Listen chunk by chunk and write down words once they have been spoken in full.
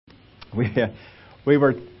We we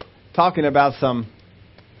were talking about some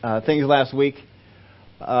things last week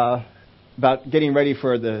about getting ready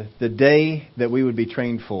for the day that we would be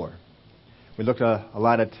trained for. We looked a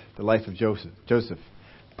lot at the life of Joseph.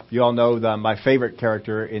 You all know my favorite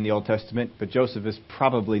character in the Old Testament, but Joseph is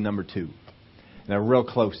probably number 2, and a real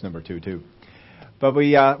close number 2 too. But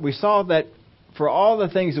we saw that for all the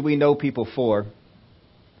things that we know people for,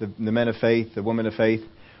 the men of faith, the women of faith,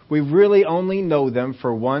 we really only know them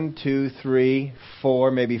for 1, 2, 3,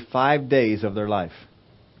 4, maybe 5 days of their life.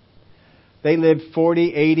 They lived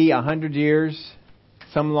 40, 80, 100 years,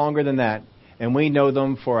 some longer than that, and we know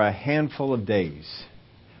them for a handful of days.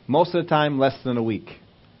 Most of the time, less than a week.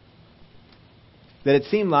 That it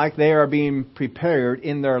seemed like they are being prepared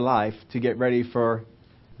in their life to get ready for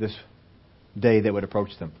this day that would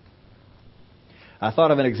approach them. I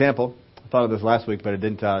thought of an example. I thought of this last week, but I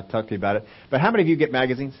didn't talk to you about it. But how many of you get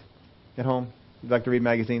magazines at home? You like to read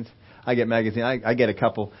magazines? I get magazines. I get a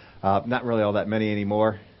couple. Not really all that many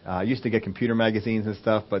anymore. I used to get computer magazines and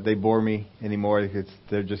stuff, but they bore me anymore because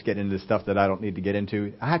they're just getting into stuff that I don't need to get into.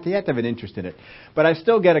 You have to have an interest in it. But I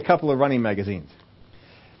still get a couple of running magazines.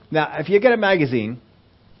 Now, if you get a magazine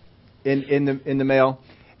in the mail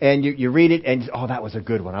and you read it and oh, that was a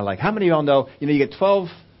good one. I like. How many of y'all know? You get 12.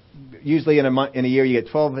 Usually in a year you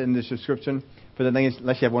get 12 in the subscription for the things,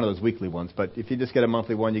 unless you have one of those weekly ones. But if you just get a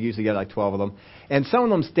monthly one, you usually get like 12 of them. And some of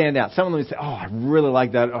them stand out. Some of them you say, oh, I really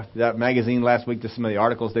like that magazine last week, just some of the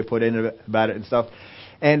articles they put in about it and stuff.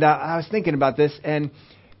 And I was thinking about this, and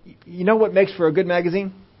you know what makes for a good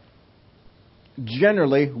magazine?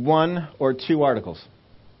 Generally 1 or 2 articles.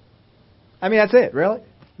 I mean, that's it, really.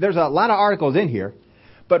 There's a lot of articles in here.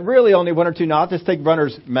 But really only 1 or 2. Now, I'll just take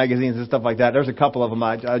Runner's magazines and stuff like that. There's a couple of them.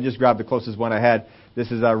 I just grabbed the closest one I had. This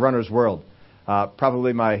is Runner's World.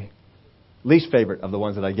 Probably my least favorite of the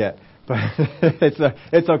ones that I get. But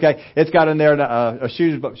it's okay. It's got in there a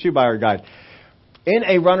shoe buyer guide. In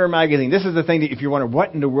a Runner magazine, this is the thing that if you're wondering,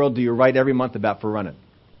 what in the world do you write every month about for running?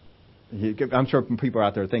 I'm sure people are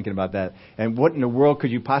out there thinking about that. And what in the world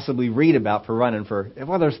could you possibly read about for running?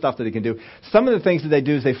 Well, there's stuff that they can do. Some of the things that they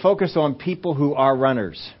do is they focus on people who are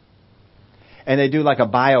runners. And they do like a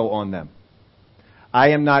bio on them. I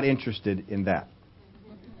am not interested in that.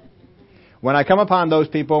 When I come upon those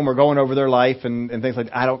people and we're going over their life and things like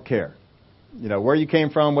that, I don't care. Where you came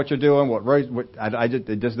from, what you're doing, I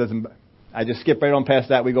just skip right on past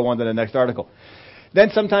that. We go on to the next article. Then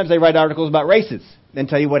sometimes they write articles about races and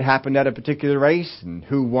tell you what happened at a particular race and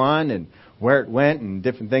who won and where it went and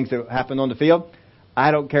different things that happened on the field.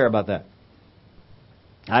 I don't care about that.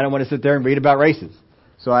 I don't want to sit there and read about races.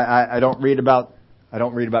 So I don't read about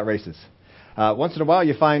races. Once in a while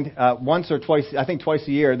you find once or twice, I think twice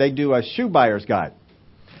a year, they do a shoe buyer's guide.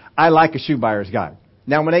 I like a shoe buyer's guide.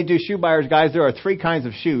 Now when they do shoe buyer's guides, there are 3 kinds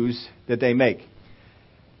of shoes that they make.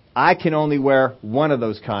 I can only wear one of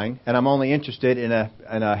those kind, and I'm only interested in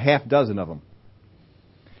a half dozen of them.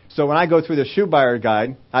 So when I go through the shoe buyer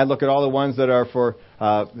guide, I look at all the ones that are for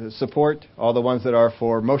support, all the ones that are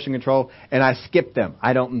for motion control, and I skip them.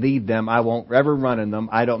 I don't need them. I won't ever run in them.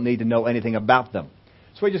 I don't need to know anything about them.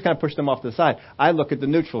 So we just kind of push them off to the side. I look at the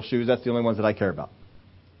neutral shoes. That's the only ones that I care about.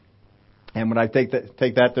 And when I take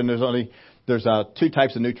that, then there's 2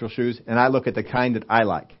 types of neutral shoes, and I look at the kind that I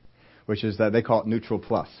like, which is they call it Neutral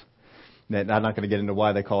Plus. I'm not going to get into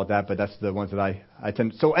why they call it that, but that's the ones that I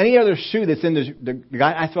tend to. So any other shoe that's in the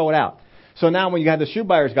guide, I throw it out. So now when you have the shoe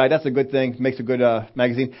buyer's guide, that's a good thing. Makes a good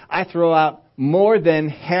magazine. I throw out more than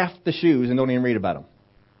half the shoes and don't even read about them.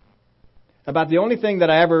 About the only thing that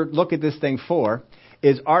I ever look at this thing for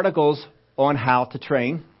is articles on how to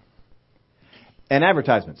train and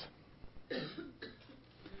advertisements.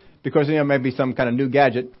 Because, maybe some kind of new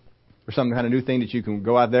gadget or some kind of new thing that you can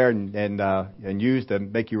go out there and use to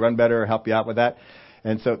make you run better or help you out with that.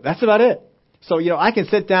 And so that's about it. So, I can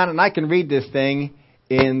sit down and I can read this thing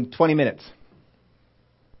in 20 minutes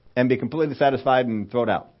and be completely satisfied and throw it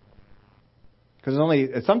out.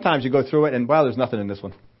 Because sometimes you go through it and, there's nothing in this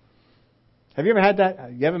one. Have you ever had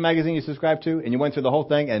that? You have a magazine you subscribe to and you went through the whole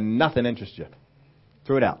thing and nothing interests you.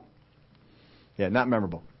 Threw it out. Yeah, not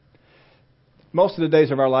memorable. Most of the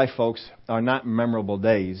days of our life, folks, are not memorable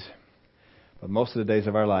days. But most of the days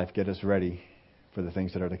of our life get us ready for the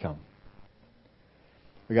things that are to come.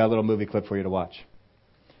 We got a little movie clip for you to watch.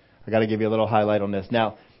 I got to give you a little highlight on this.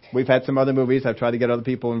 Now, we've had some other movies. I've tried to get other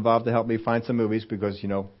people involved to help me find some movies because,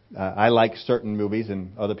 I like certain movies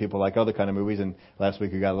and other people like other kind of movies. And last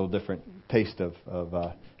week we got a little different taste of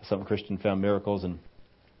Some Christian Found Miracles, and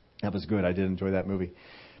that was good. I did enjoy that movie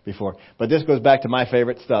before. But this goes back to my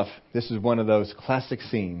favorite stuff. This is one of those classic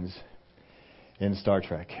scenes in Star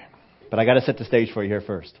Trek. But I got to set the stage for you here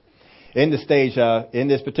first. In the stage, in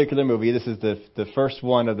this particular movie, this is the first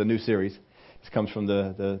one of the new series. This comes from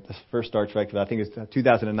the first Star Trek. I think it's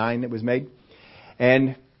 2009 it was made.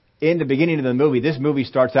 And in the beginning of the movie, this movie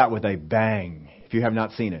starts out with a bang, if you have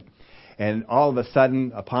not seen it. And all of a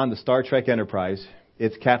sudden, upon the Star Trek Enterprise,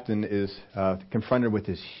 its captain is confronted with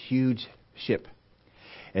this huge ship.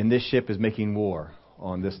 And this ship is making war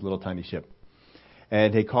on this little tiny ship.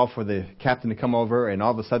 And they call for the captain to come over, and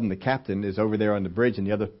all of a sudden the captain is over there on the bridge in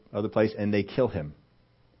the other place, and they kill him.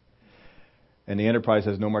 And the Enterprise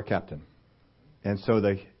has no more captain. And so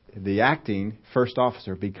the acting first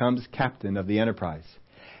officer becomes captain of the Enterprise.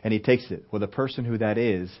 And he takes it. Well, the person who that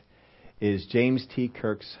is James T.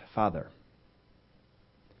 Kirk's father.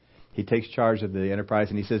 He takes charge of the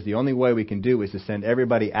Enterprise, and he says the only way we can do is to send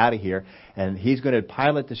everybody out of here, and he's going to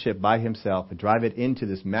pilot the ship by himself and drive it into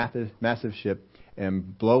this massive ship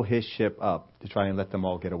and blow his ship up to try and let them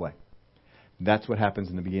all get away. That's what happens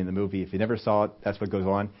in the beginning of the movie. If you never saw it, that's what goes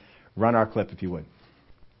on. Run our clip if you would.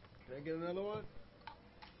 Can I get another one?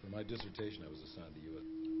 For my dissertation, I was assigned to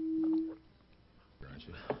you aren't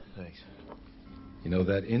you? Thanks. You know,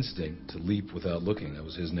 that instinct to leap without looking, that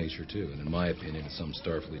was his nature too. And in my opinion, it's some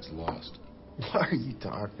Starfleet's lost. Why are you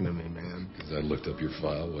talking to me, man? Because I looked up your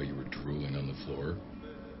file while you were drooling on the floor.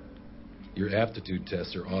 Your aptitude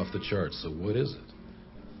tests are off the charts, so what is it?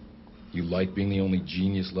 You like being the only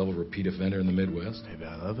genius-level repeat offender in the Midwest? Maybe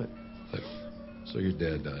I love it. Look, so your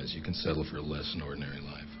dad dies, you can settle for a less than ordinary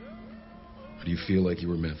life. Or do you feel like you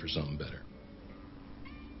were meant for something better?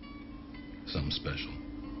 Something special?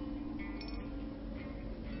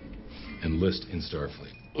 Enlist in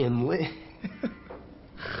Starfleet.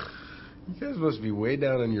 You guys must be way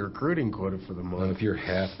down on your recruiting quota for the Now, month. if you're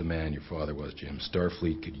half the man your father was, Jim,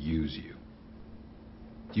 Starfleet could use you.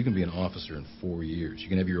 You can be an officer in 4 years. You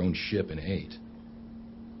can have your own ship in 8.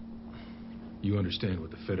 You understand what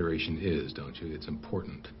the Federation is, don't you? It's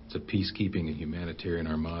important. It's a peacekeeping and humanitarian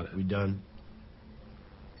armada. We done?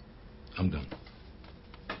 I'm done.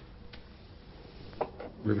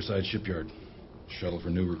 Riverside Shipyard. Shuttle for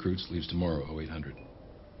new recruits leaves tomorrow, 0800.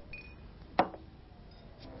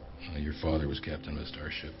 Your father was captain of a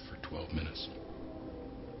starship for 12 minutes.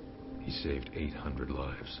 He saved 800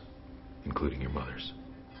 lives, including your mother's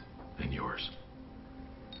and yours.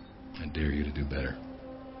 I dare you to do better.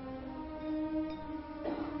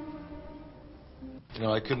 You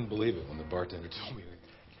know, I couldn't believe it when the bartender told me that.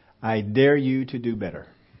 I dare you to do better.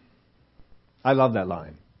 I love that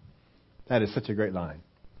line. That is such a great line.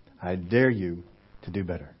 I dare you to do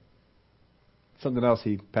better. Something else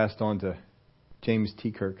he passed on to James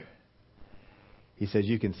T. Kirk. He says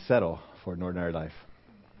you can settle for an ordinary life.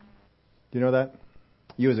 Do you know that?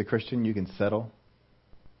 You as a Christian, you can settle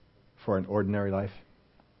for an ordinary life.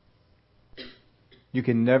 You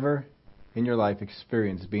can never in your life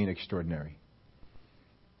experience being extraordinary.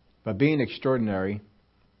 But being extraordinary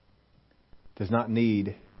does not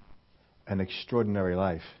need an extraordinary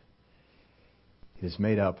life. It is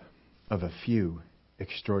made up of a few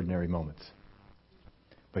extraordinary moments.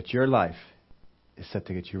 But your life is set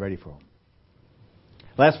to get you ready for them.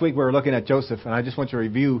 Last week we were looking at Joseph, and I just want to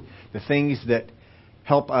review the things that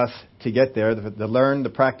help us to get there, the learn, the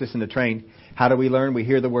practice, and the train. How do we learn? We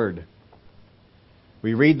hear the Word.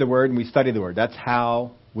 We read the Word and we study the Word. That's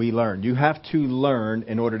how we learn. You have to learn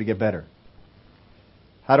in order to get better.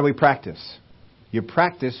 How do we practice? You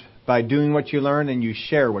practice by doing what you learn and you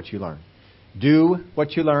share what you learn. Do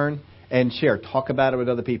what you learn and share. Talk about it with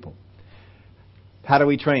other people. How do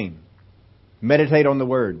we train? Meditate on the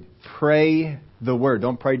Word. Pray the Word.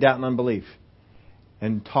 Don't pray doubt and unbelief.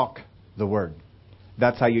 And talk the Word.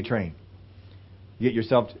 That's how you train. You get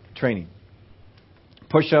yourself training.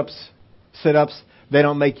 Push-ups, sit-ups, they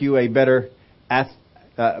don't make you a better on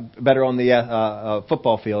the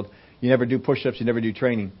football field. You never do push-ups, you never do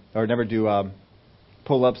training, or never do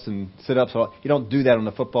pull-ups and sit-ups. You don't do that on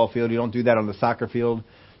the football field. You don't do that on the soccer field.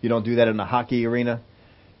 You don't do that in the hockey arena.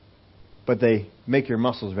 But they make your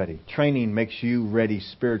muscles ready. Training makes you ready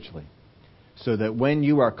spiritually, so that when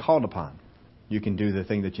you are called upon, you can do the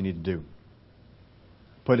thing that you need to do.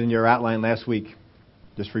 Put in your outline last week,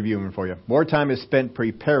 just reviewing for you. More time is spent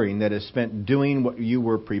preparing than is spent doing what you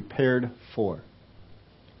were prepared for.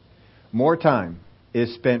 More time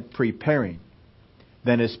is spent preparing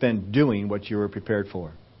than is spent doing what you were prepared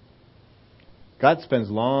for. God spends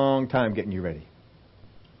a long time getting you ready.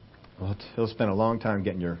 Well, He'll spend a long time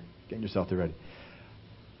getting yourself ready.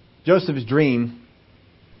 Joseph's dream,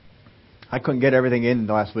 I couldn't get everything in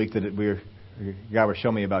the last week that God was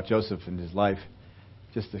showing me about Joseph and his life.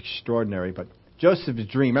 Just extraordinary. But Joseph's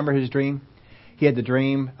dream, remember his dream? He had the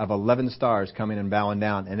dream of 11 stars coming and bowing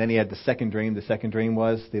down. And then he had the second dream. The second dream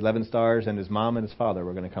was the 11 stars and his mom and his father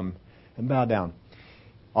were going to come and bow down.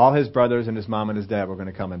 All his brothers and his mom and his dad were going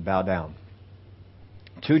to come and bow down.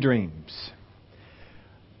 2 dreams.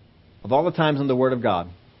 Of all the times in the Word of God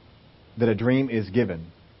that a dream is given,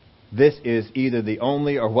 this is either the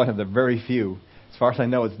only or one of the very few. As far as I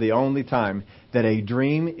know, it's the only time that a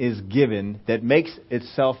dream is given that makes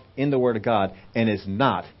itself in the Word of God and is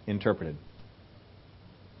not interpreted.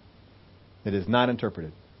 It is not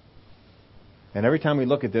interpreted. And every time we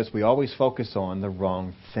look at this, we always focus on the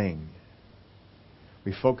wrong thing.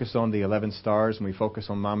 We focus on the 11 stars, and we focus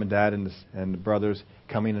on mom and dad and the brothers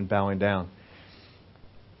coming and bowing down.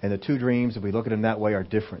 And the 2 dreams, if we look at them that way, are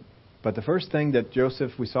different. But the first thing that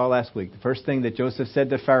Joseph, we saw last week, the first thing that Joseph said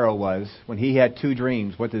to Pharaoh was, when he had 2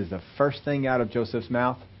 dreams, what is the first thing out of Joseph's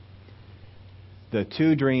mouth? The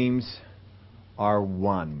 2 dreams are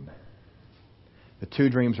one. The 2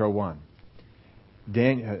 dreams are one.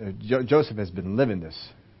 Joseph has been living this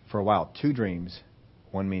for a while. 2 dreams,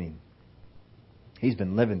 1 meaning. He's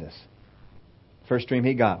been living this. First dream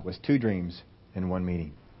he got was 2 dreams and 1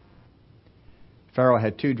 meaning. Pharaoh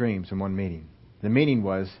had 2 dreams and 1 meaning. The meaning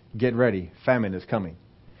was, get ready, famine is coming.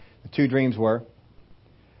 The 2 dreams were,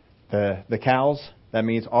 the cows, that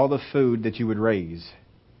means all the food that you would raise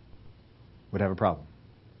would have a problem.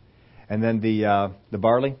 And then the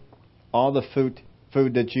barley, all the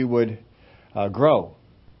food that you would grow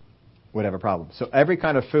would have a problem. So every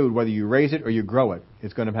kind of food, whether you raise it or you grow it,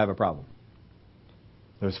 is going to have a problem.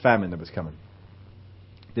 There was famine that was coming.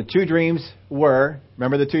 The 2 dreams were,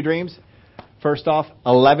 remember the 2 dreams? First off,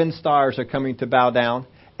 11 stars are coming to bow down,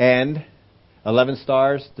 and 11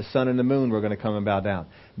 stars, the sun and the moon were going to come and bow down.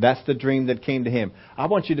 That's the dream that came to him. I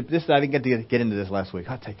want you to, I didn't get to get into this last week.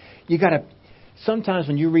 I'll tell you, sometimes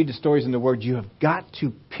when you read the stories in the Word, you have got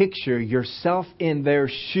to picture yourself in their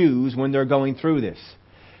shoes when they're going through this.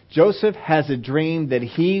 Joseph has a dream that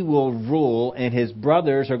he will rule and his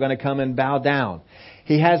brothers are going to come and bow down.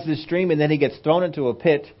 He has this dream and then he gets thrown into a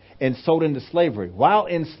pit and sold into slavery. While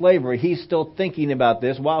in slavery, he's still thinking about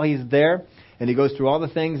this. While he's there, and he goes through all the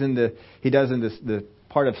things he does in the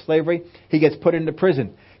part of slavery, he gets put into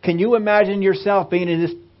prison. Can you imagine yourself being in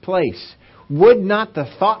this place? Would not the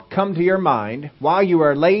thought come to your mind while you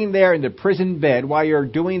are laying there in the prison bed, while you're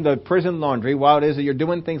doing the prison laundry, while it is that you're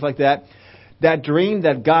doing things like that, that dream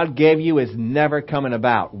that God gave you is never coming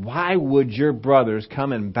about? Why would your brothers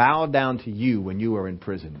come and bow down to you when you are in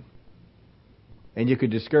prison? And you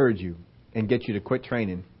could discourage you and get you to quit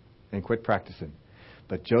training and quit practicing.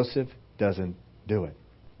 But Joseph doesn't do it.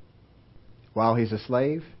 While he's a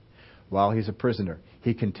slave, while he's a prisoner,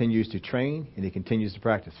 he continues to train and he continues to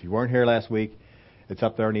practice. If you weren't here last week, it's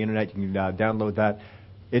up there on the internet. You can download that.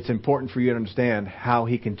 It's important for you to understand how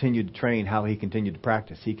he continued to train, how he continued to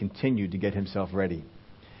practice. He continued to get himself ready.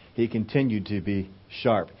 He continued to be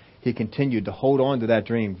sharp. He continued to hold on to that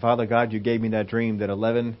dream. Father God, you gave me that dream that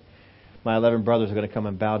my 11 brothers are going to come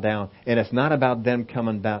and bow down. And it's not about them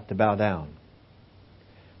coming to bow down.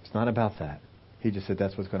 It's not about that. He just said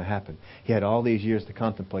that's what's going to happen. He had all these years to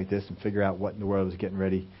contemplate this and figure out what in the world was getting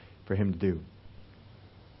ready for him to do.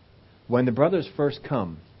 When the brothers first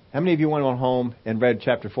come, how many of you went on home and read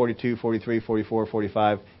chapter 42, 43, 44,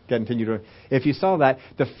 45, continue to... If you saw that,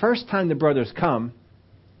 the first time the brothers come,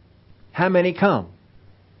 how many come?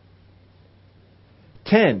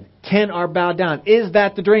 10. 10 are bowed down. Is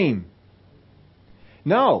that the dream?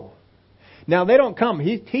 No. Now, they don't come.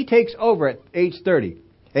 He takes over at age 30.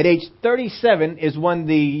 At age 37 is when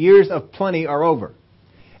the years of plenty are over.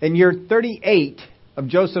 And year 38 of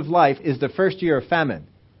Joseph's life is the first year of famine.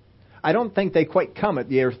 I don't think they quite come at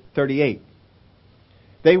year 38.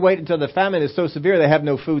 They wait until the famine is so severe they have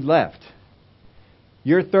no food left.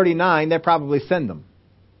 Year 39, they probably send them.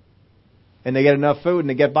 And they get enough food and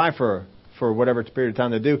they get by for whatever period of time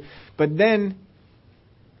they do. But then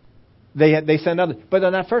they send others. But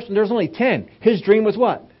on that first one, there's only 10. His dream was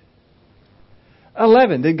what?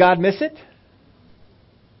 11. Did God miss it?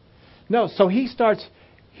 No. So he starts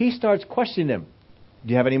questioning them. Do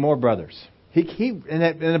you have any more brothers? And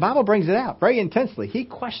the Bible brings it out very intensely. He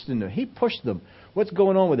questioned them. He pushed them. What's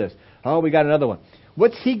going on with this? Oh, we got another one.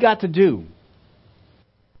 What's he got to do?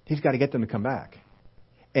 He's got to get them to come back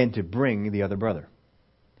and to bring the other brother.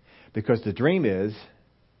 Because the dream is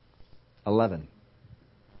 11.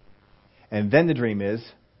 And then the dream is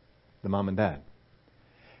the mom and dad.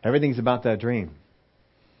 Everything's about that dream.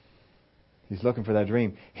 He's looking for that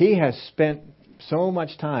dream. He has spent so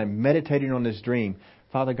much time meditating on this dream.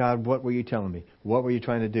 Father God, what were you telling me? What were you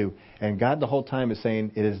trying to do? And God the whole time is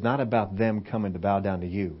saying, it is not about them coming to bow down to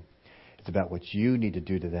you. It's about what you need to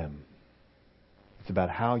do to them. about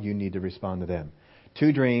how you need to respond to them.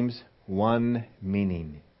 2 dreams, 1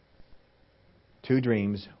 meaning. 2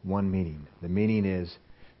 dreams, 1 meaning. The meaning is,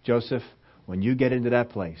 Joseph, when you get into that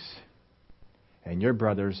place and your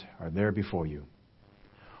brothers are there before you,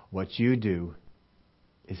 what you do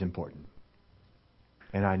is important.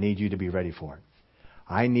 And I need you to be ready for it.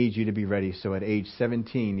 I need you to be ready. So at age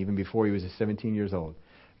 17, even before he was 17 years old,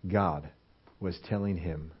 God was telling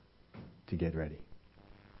him to get ready.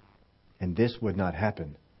 And this would not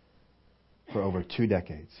happen for over 2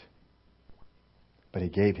 decades. But he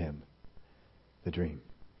gave him the dream.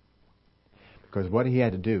 Because what he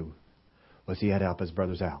had to do was he had to help his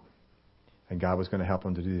brothers out. And God was going to help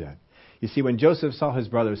him to do that. You see, when Joseph saw his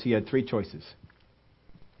brothers, he had 3 choices.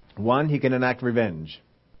 1, he can enact revenge.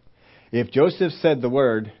 If Joseph said the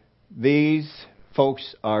word, these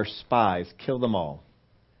folks are spies, kill them all,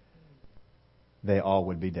 they all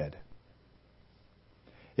would be dead.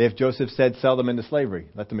 If Joseph said, sell them into slavery,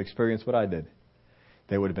 let them experience what I did,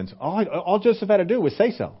 they would have been... All Joseph had to do was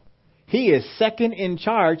say so. He is second in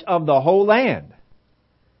charge of the whole land.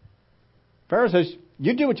 Pharaoh says,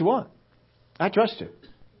 you do what you want. I trust you.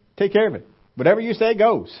 Take care of it. Whatever you say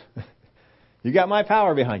goes. You got my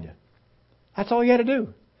power behind you. That's all you had to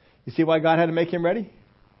do. You see why God had to make him ready?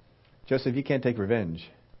 Joseph, you can't take revenge.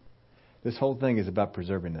 This whole thing is about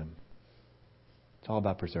preserving them. It's all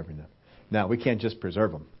about preserving them. Now, we can't just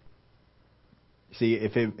preserve them. See,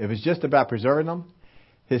 if it was just about preserving them,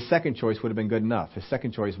 his second choice would have been good enough. His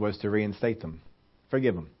second choice was to reinstate them.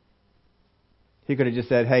 Forgive them. He could have just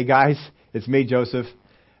said, hey guys, it's me, Joseph.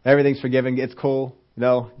 Everything's forgiven. It's cool.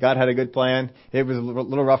 God had a good plan. It was a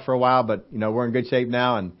little rough for a while, but, we're in good shape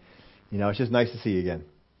now. And, it's just nice to see you again.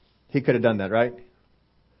 He could have done that, right?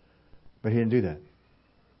 But he didn't do that.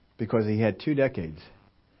 Because he had 2 decades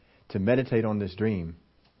to meditate on this dream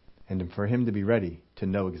and for him to be ready to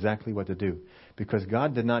know exactly what to do. Because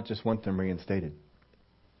God did not just want them reinstated.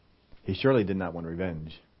 He surely did not want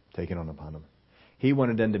revenge taken on upon them. He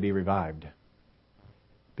wanted them to be revived.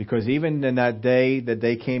 Because even in that day that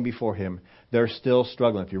they came before him, they're still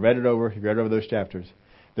struggling. If you read over those chapters,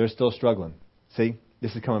 they're still struggling. See,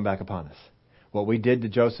 this is coming back upon us. What we did to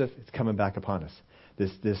Joseph, it's coming back upon us.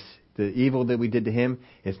 The evil that we did to him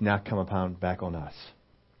is now come back on us.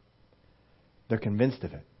 They're convinced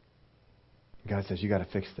of it. God says, you got to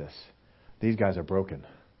fix this. These guys are broken.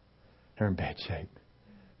 They're in bad shape.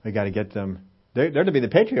 We got to get them. They're to be the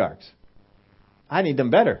patriarchs. I need them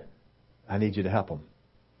better. I need you to help them.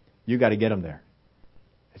 You got to get them there.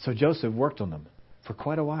 And so Joseph worked on them for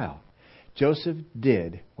quite a while. Joseph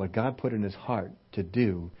did what God put in his heart to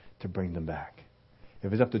do to bring them back. If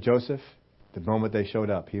it was up to Joseph, the moment they showed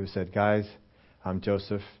up, he would have said, guys, I'm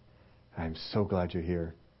Joseph. I'm so glad you're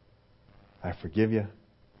here. I forgive you.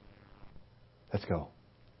 Let's go.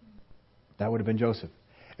 That would have been Joseph.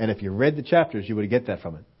 And if you read the chapters, you would get that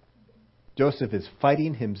from it. Joseph is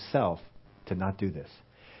fighting himself to not do this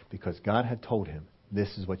because God had told him,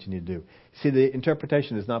 this is what you need to do. See, the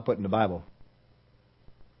interpretation is not put in the Bible,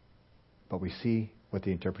 but we see what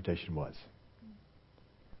the interpretation was.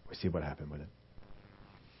 We see what happened with it.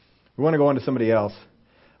 We want to go on to somebody else.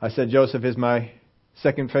 I said Joseph is my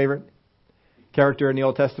second favorite character in the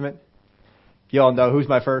Old Testament. You all know who's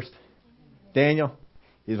my first? Daniel.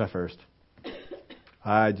 He's my first.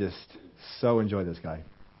 I just so enjoy this guy.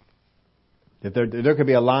 If there could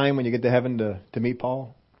be a line when you get to heaven to meet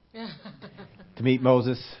Paul, to meet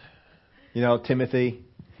Moses, Timothy,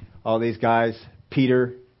 all these guys,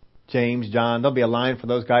 Peter, James, John, there'll be a line for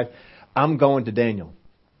those guys. I'm going to Daniel.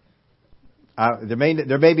 There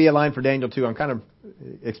may be a line for Daniel too. I'm kind of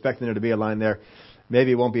expecting there to be a line there.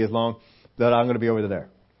 Maybe it won't be as long, but I'm going to be over there.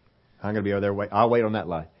 I'm going to be over there. I'll wait on that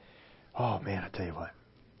line. Oh man, I tell you what,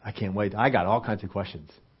 I can't wait. I got all kinds of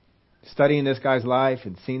questions. Studying this guy's life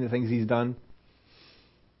and seeing the things he's done,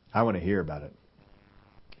 I want to hear about it.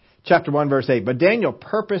 Chapter 1, verse 8. But Daniel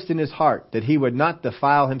purposed in his heart that he would not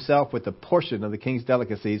defile himself with the portion of the king's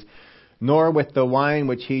delicacies, nor with the wine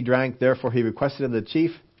which he drank. Therefore he requested of the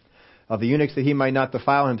chief of the eunuchs that he might not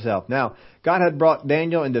defile himself. Now, God had brought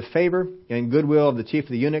Daniel into favor and goodwill of the chief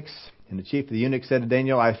of the eunuchs. And the chief of the eunuchs said to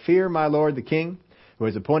Daniel, I fear my lord the king, who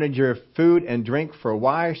has appointed your food and drink, for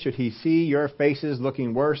why should he see your faces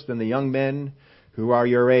looking worse than the young men who are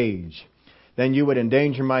your age? Then you would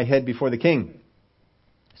endanger my head before the king.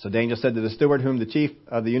 So Daniel said to the steward, whom the chief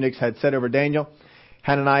of the eunuchs had set over Daniel,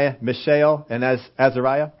 Hananiah, Mishael, and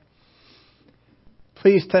Azariah,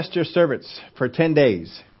 please test your servants for 10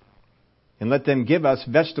 days, and let them give us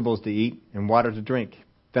vegetables to eat and water to drink.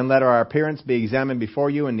 Then let our appearance be examined before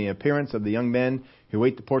you, and the appearance of the young men who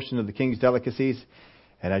ate the portion of the king's delicacies.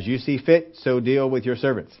 And as you see fit, so deal with your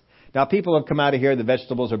servants. Now, people have come out of here, the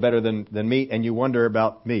vegetables are better than meat, and you wonder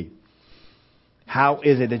about me. How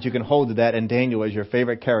is it that you can hold to that and Daniel is your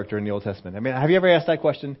favorite character in the Old Testament? I mean, have you ever asked that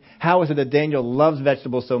question? How is it that Daniel loves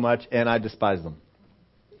vegetables so much and I despise them?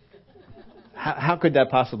 How could that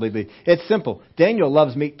possibly be? It's simple. Daniel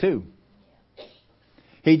loves meat too.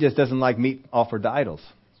 He just doesn't like meat offered to idols.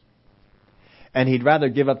 And he'd rather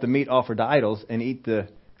give up the meat offered to idols and eat the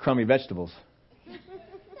crummy vegetables.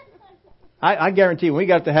 I guarantee when we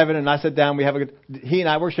got to heaven and I sit down, he and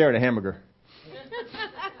I, we're sharing a hamburger.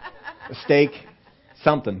 A steak.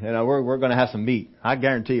 Something, we're going to have some meat. I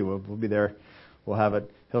guarantee you, we'll be there. We'll have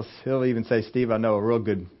it. He'll even say, "Steve, I know a real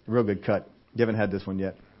good cut. You haven't had this one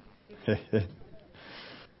yet."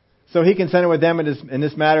 So he consented with them in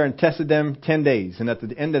this matter and tested them 10 days. And at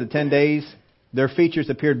the end of the 10 days, their features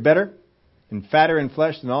appeared better and fatter in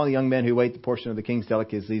flesh than all the young men who ate the portion of the king's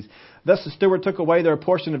delicacies. Thus the steward took away their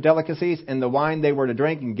portion of delicacies and the wine they were to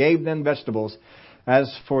drink and gave them vegetables.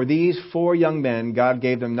 As for these 4 young men, God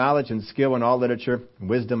gave them knowledge and skill in all literature,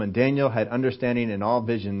 wisdom, and Daniel had understanding in all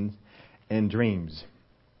visions and dreams.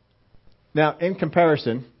 Now, in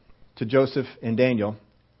comparison to Joseph and Daniel,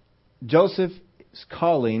 Joseph's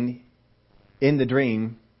calling in the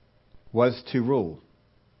dream was to rule,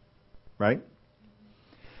 right?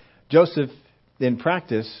 Joseph, in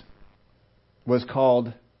practice, was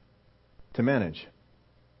called to manage.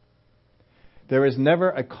 There is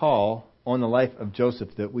never a call on the life of Joseph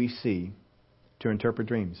that we see to interpret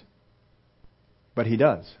dreams. But he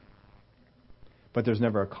does. But there's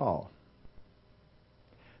never a call.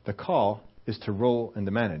 The call is to rule and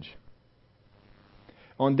to manage.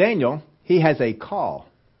 On Daniel, he has a call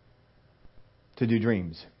to do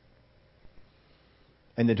dreams.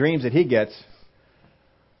 And the dreams that he gets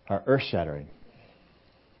are earth-shattering.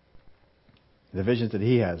 The visions that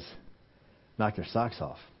he has knock your socks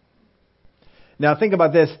off. Now think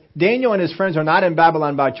about this. Daniel and his friends are not in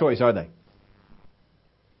Babylon by choice, are they?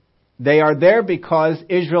 They are there because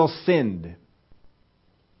Israel sinned.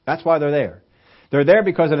 That's why they're there. They're there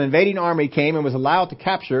because an invading army came and was allowed to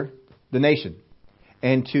capture the nation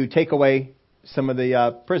and to take away some of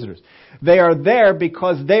the prisoners. They are there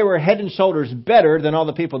because they were head and shoulders better than all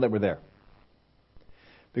the people that were there.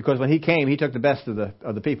 Because when he came, he took the best of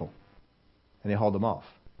the people and he hauled them off.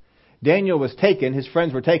 Daniel was taken, his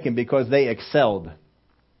friends were taken because they excelled.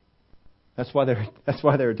 That's why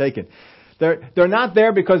they were taken. They're not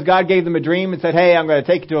there because God gave them a dream and said, "Hey, I'm going to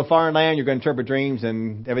take you to a foreign land, you're going to interpret dreams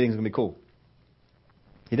and everything's going to be cool."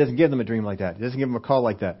 He doesn't give them a dream like that. He doesn't give them a call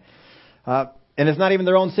like that. And it's not even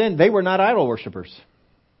their own sin. They were not idol worshippers.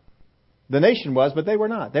 The nation was, but they were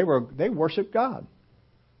not. They worshiped God.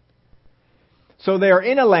 So they are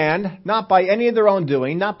in a land, not by any of their own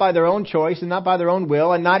doing, not by their own choice, and not by their own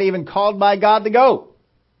will, and not even called by God to go.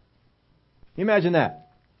 Can you imagine that?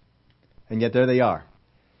 And yet there they are,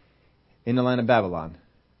 in the land of Babylon.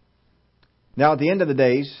 Now at the end of the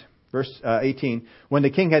days, verse 18, when the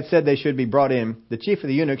king had said they should be brought in, the chief of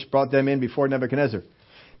the eunuchs brought them in before Nebuchadnezzar.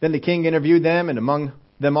 Then the king interviewed them, and among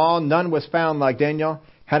them all none was found like Daniel,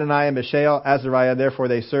 Hananiah, Mishael, Azariah. Therefore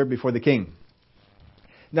they served before the king.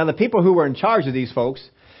 Now, the people who were in charge of these folks,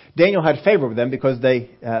 Daniel had favor with them because they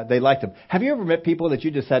liked him. Have you ever met people that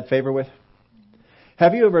you just had favor with?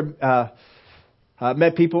 Have you ever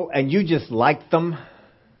met people and you just liked them?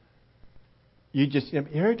 You just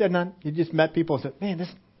met people and said, "Man,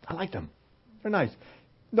 I liked them. They're nice.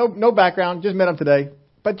 No background, just met them today,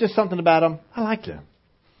 but just something about them. I liked them.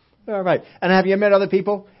 They're all right." And have you met other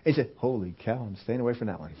people? And you said, "Holy cow, I'm staying away from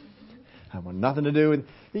that one. I want nothing to do with."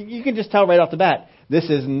 You can just tell right off the bat, this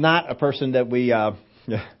is not a person that we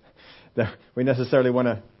necessarily want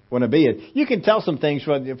to be in. You can tell some things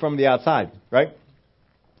from the outside, right?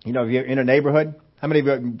 You know, if you're in a neighborhood, how many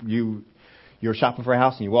of you're shopping for a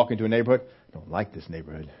house and you walk into a neighborhood? "I don't like this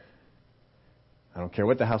neighborhood. I don't care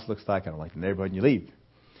what the house looks like. I don't like the neighborhood," and you leave.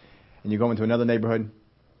 And you go into another neighborhood,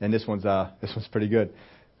 and this one's pretty good,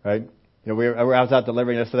 right? You know, I was out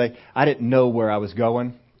delivering yesterday. I didn't know where I was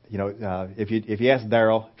going. You know, if you ask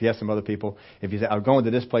Daryl, if you ask some other people, if you say, "I'm going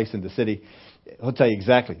to this place in the city," he'll tell you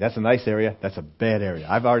exactly. That's a nice area. That's a bad area.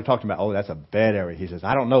 I've already talked about, "Oh, that's a bad area." He says,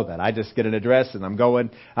 "I don't know that. I just get an address and I'm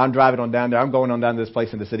driving on down there. I'm going on down to this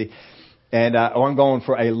place in the city. And I'm going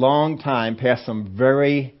for a long time past some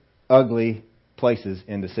very ugly places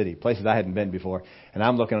in the city, places I hadn't been before. And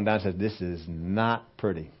I'm looking on down and says, this is not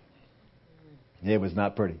pretty." It was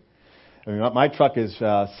not pretty. I mean, my truck is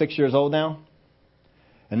 6 years old now.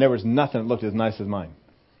 And there was nothing that looked as nice as mine.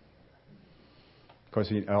 Of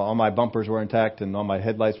course, all my bumpers were intact and all my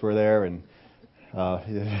headlights were there. And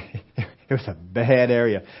it It was a bad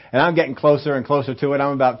area. And I'm getting closer and closer to it.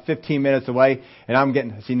 I'm about 15 minutes away. And I'm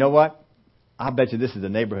getting, you know what? I'll bet you this is the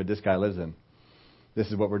neighborhood this guy lives in. This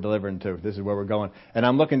is what we're delivering to. This is where we're going. And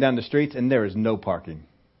I'm looking down the streets, and there is no parking.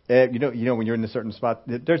 You know when you're in a certain spot,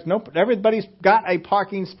 everybody's got a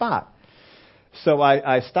parking spot. So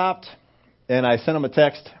I stopped, and I sent him a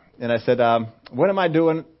text, and I said, what am I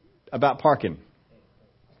doing about parking?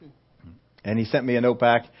 And he sent me a note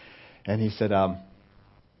back, and he said,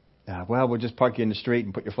 well, we'll just park you in the street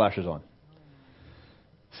and put your flashers on.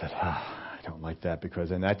 I said, I don't like that, because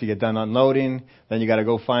then after you get done unloading, then you got to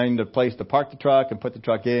go find a place to park the truck and put the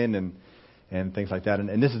truck in and things like that.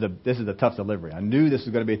 And this is a tough delivery. I knew this was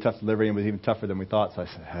going to be a tough delivery, and it was even tougher than we thought. So I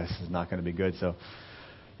said, this is not going to be good. So,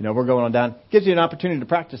 we're going on down. Gives you an opportunity to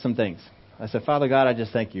practice some things. I said, Father God, I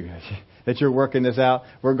just thank you that you're working this out.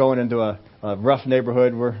 We're going into a rough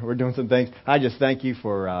neighborhood. We're doing some things. I just thank you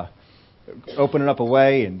for opening up a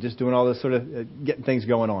way and just doing all this sort of getting things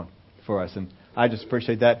going on for us. And I just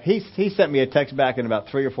appreciate that. He sent me a text back in about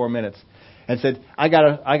 3 or 4 minutes and said, I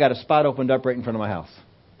got a spot opened up right in front of my house.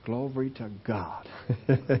 Glory to God.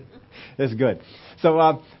 It's good. So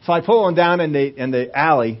I pull on down in the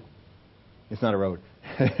alley. It's not a road.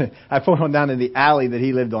 I pull on down in the alley that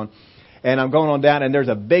he lived on. And I'm going on down, and there's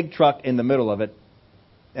a big truck in the middle of it,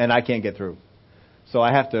 and I can't get through. So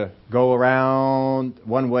I have to go around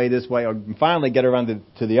one way, this way, or finally get around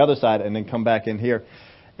to the other side and then come back in here.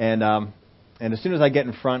 And as soon as I get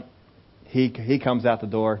in front, he comes out the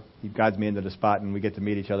door. He guides me into the spot, and we get to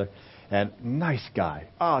meet each other. And nice guy.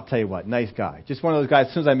 Oh, I'll tell you what, nice guy. Just one of those guys.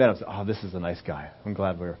 As soon as I met him, I said, oh, this is a nice guy. I'm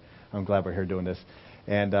glad we're here doing this.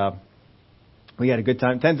 And we had a good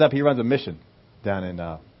time. Turns up he runs a mission down in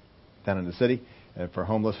the city for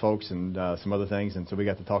homeless folks and some other things. And so we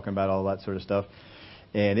got to talking about all that sort of stuff.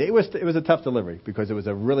 And it was a tough delivery because it was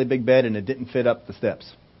a really big bed and it didn't fit up the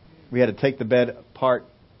steps. We had to take the bed apart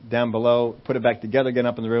down below, put it back together, get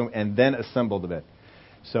up in the room, and then assemble the bed.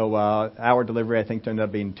 So our delivery, I think, turned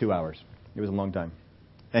out being 2 hours. It was a long time.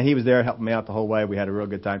 And he was there helping me out the whole way. We had a real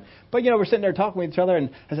good time. But, we're sitting there talking with each other, and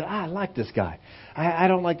I said, I like this guy. I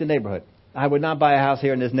don't like the neighborhood. I would not buy a house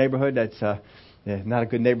here in this neighborhood. That's not a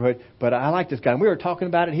good neighborhood. But I like this guy. And we were talking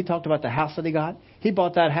about it. He talked about the house that he got. He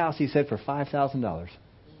bought that house, he said, for $5,000.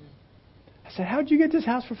 I said, how'd you get this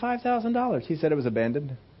house for $5,000? He said it was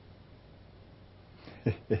abandoned.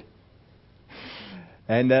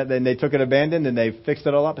 And then they took it abandoned and they fixed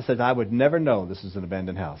it all up. I said, I would never know this is an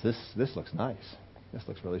abandoned house. This looks nice. This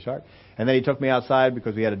looks really sharp. And then he took me outside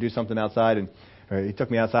because we had to do something outside. And he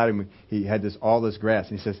took me outside and he had all this grass.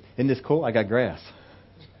 And he says, isn't this cool? I got grass.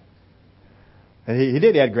 And he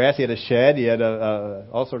did. He had grass. He had a shed. He had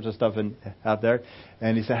all sorts of stuff out there.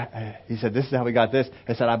 And he said, this is how we got this.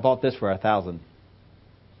 I said, I bought this for $1,000.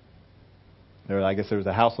 I guess there was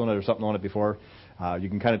a house on it or something on it before. You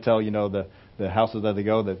can kind of tell, the houses that they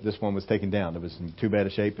go, that this one was taken down. It was in too bad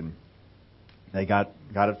a shape, and they got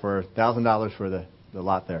it for $1,000 for the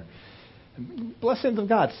lot there. Blessings of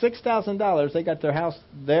God, $6,000. They got their house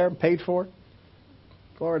there paid for.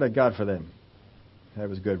 Glory to God for them. That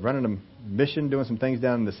was good. Running a mission, doing some things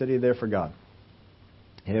down in the city there for God.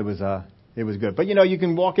 It was good. But you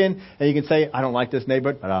can walk in and you can say, I don't like this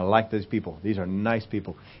neighborhood, but I like these people. These are nice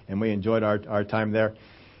people, and we enjoyed our time there.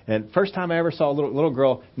 And first time I ever saw a little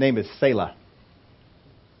girl named is Selah.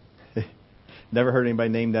 Never heard anybody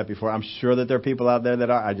name that before. I'm sure that there are people out there that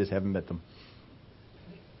are. I just haven't met them.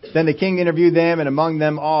 Then the king interviewed them, and among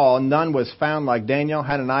them all, none was found like Daniel,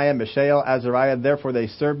 Hananiah, Mishael, Azariah. Therefore they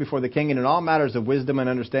served before the king, and in all matters of wisdom and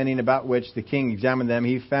understanding about which the king examined them,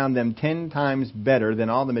 he found them 10 times better than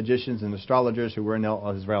all the magicians and astrologers who were in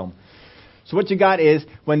his realm. So what you got is,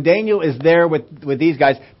 when Daniel is there with these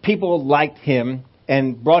guys, people liked him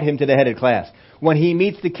and brought him to the headed class. When he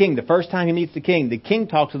meets the king, the first time he meets the king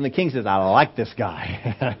talks to him. The king says, I like this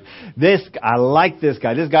guy. I like this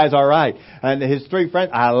guy. This guy's all right. And his 3 friends,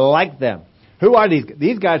 I like them. Who are these?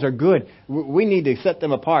 These guys are good. We need to set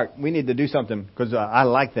them apart. We need to do something because I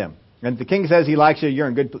like them. And the king says he likes you. You're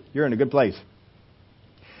in a good place.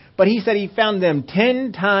 But he said he found them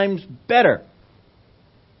 10 times better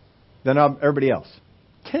than everybody else.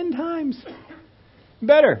 10 times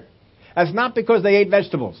better. That's not because they ate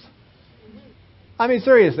vegetables. I mean,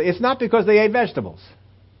 seriously, it's not because they ate vegetables.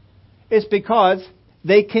 It's because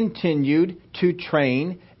they continued to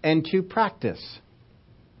train and to practice.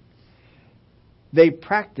 They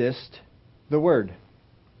practiced the Word.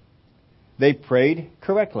 They prayed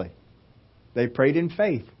correctly. They prayed in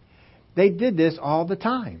faith. They did this all the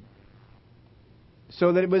time.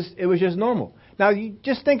 So that it was just normal. Now, you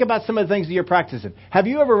just think about some of the things that you're practicing. Have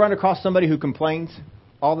you ever run across somebody who complains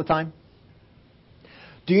all the time?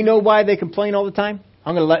 Do you know why they complain all the time?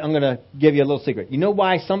 I'm going to give you a little secret. You know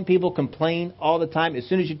why some people complain all the time? As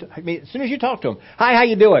soon as you talk to them, hi, how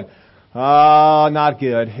you doing? Oh, not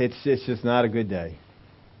good. It's just not a good day.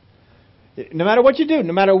 No matter what you do,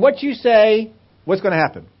 no matter what you say, what's going to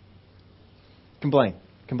happen? Complain.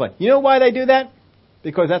 You know why they do that?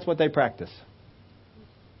 Because that's what they practice.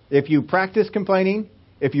 If you practice complaining,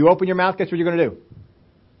 if you open your mouth, guess what you're going to do?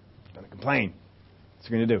 You're going to complain. That's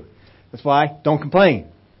what you're going to do. That's why don't complain.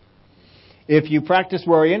 If you practice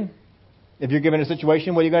worrying, if you're given a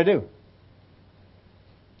situation, what are you going to do?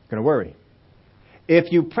 You're going to worry.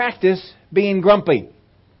 If you practice being grumpy,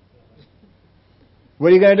 what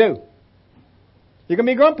are you going to do? You're going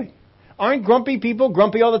to be grumpy. Aren't grumpy people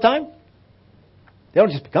grumpy all the time? They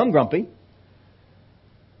don't just become grumpy.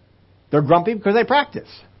 They're grumpy because they practice.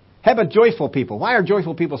 How about joyful people? Why are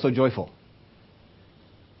joyful people so joyful?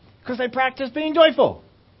 Because they practice being joyful.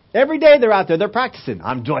 Every day they're out there, they're practicing.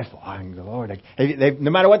 I'm joyful. I'm the Lord.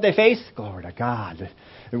 No matter what they face, glory to God.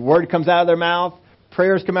 The word comes out of their mouth.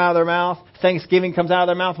 Prayers come out of their mouth. Thanksgiving comes out of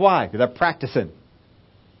their mouth. Why? Because they're practicing.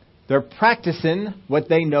 They're practicing what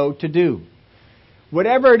they know to do.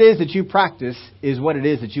 Whatever it is that you practice is what it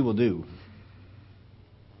is that you will do.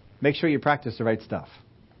 Make sure you practice the right stuff.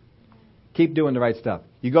 Keep doing the right stuff.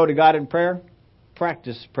 You go to God in prayer,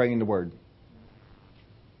 practice praying the Word.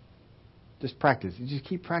 Just practice. You just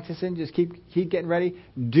keep practicing. Just keep getting ready.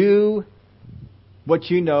 Do what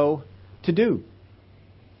you know to do.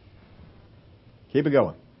 Keep it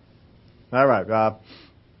going. All right.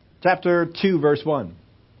 Chapter 2, verse 1.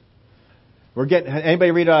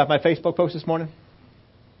 Anybody read my Facebook post this morning?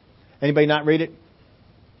 Anybody not read it?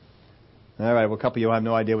 All right. Well, a couple of you have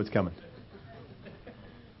no idea what's coming.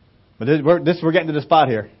 But we're getting to the spot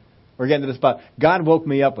here. We're getting to the spot. God woke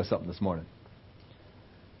me up with something this morning.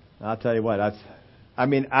 I'll tell you what.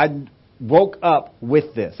 I woke up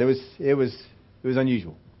with this. It was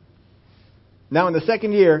unusual. Now, in the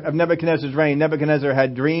second year of Nebuchadnezzar's reign, Nebuchadnezzar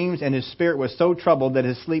had dreams, and his spirit was so troubled that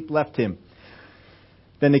his sleep left him.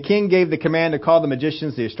 Then the king gave the command to call the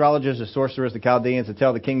magicians, the astrologers, the sorcerers, the Chaldeans, to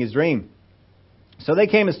tell the king his dream. So they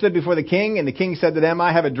came and stood before the king, and the king said to them,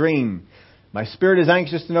 I have a dream. My spirit is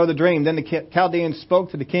anxious to know the dream. Then the Chaldeans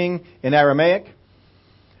spoke to the king in Aramaic.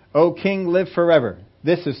 O king, live forever.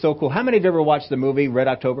 This is so cool. How many of you ever watched the movie Red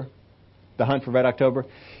October? The Hunt for Red October?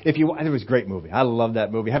 It was a great movie. I love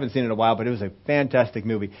that movie. I haven't seen it in a while, but it was a fantastic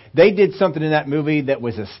movie. They did something in that movie that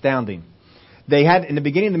was astounding. They had, in the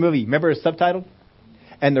beginning of the movie, remember it's subtitled?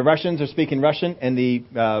 And the Russians are speaking Russian, and the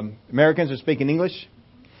Americans are speaking English.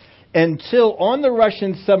 Until on the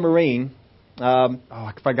Russian submarine,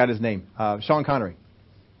 I forgot his name, Sean Connery,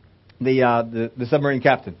 the submarine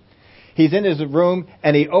captain. He's in his room,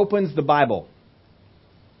 and he opens the Bible.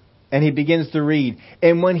 And he begins to read.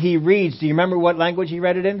 And when he reads, do you remember what language he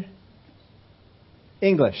read it in?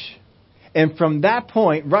 English. And from that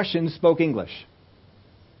point, Russians spoke English.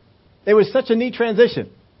 It was such a neat transition.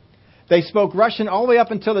 They spoke Russian all the way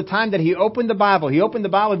up until the time that he opened the Bible. He opened the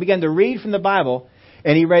Bible, began to read from the Bible,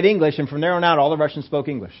 and he read English. And from there on out, all the Russians spoke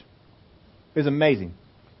English. It was amazing.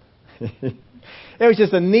 It was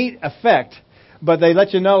just a neat effect. But they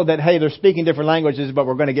let you know that, hey, they're speaking different languages, but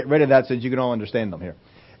we're going to get rid of that so that you can all understand them here.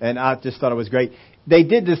 And I just thought it was great. They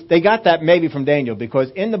did this. They got that maybe from Daniel, because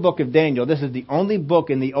in the book of Daniel, this is the only book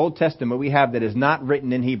in the Old Testament we have that is not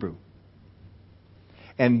written in Hebrew.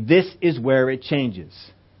 And this is where it changes.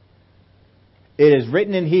 It is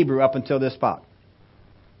written in Hebrew up until this spot.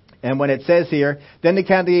 And when it says here, then the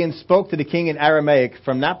Chaldeans spoke to the king in Aramaic.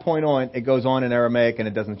 From that point on, it goes on in Aramaic and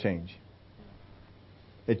it doesn't change.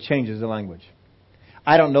 It changes the language.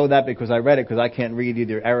 I don't know that because I read it, because I can't read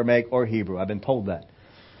either Aramaic or Hebrew. I've been told that.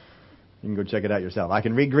 You can go check it out yourself. I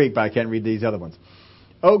can read Greek, but I can't read these other ones.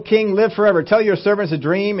 O king, live forever. Tell your servants a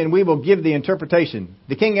dream, and we will give the interpretation.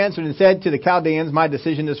 The king answered and said to the Chaldeans, my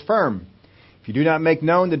decision is firm. If you do not make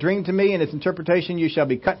known the dream to me and its interpretation, you shall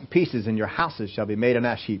be cut in pieces, and your houses shall be made an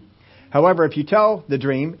ash heap. However, if you tell the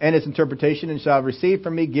dream and its interpretation, and shall receive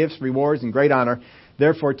from me gifts, rewards, and great honor,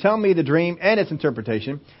 therefore tell me the dream and its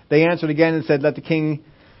interpretation. They answered again and said, let the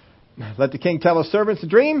king tell his servants the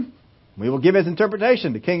dream. We will give his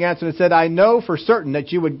interpretation. The king answered and said, I know for certain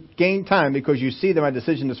that you would gain time, because you see that my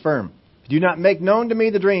decision is firm. If you do not make known to me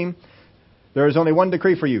the dream, there is only one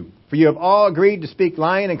decree for you. For you have all agreed to speak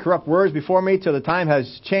lying and corrupt words before me till the time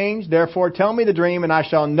has changed. Therefore tell me the dream, and I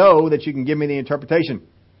shall know that you can give me the interpretation.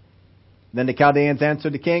 Then the Chaldeans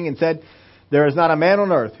answered the king and said, there is not a man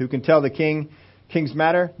on earth who can tell the king's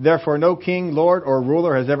matter. Therefore no king, lord, or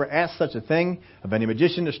ruler has ever asked such a thing of any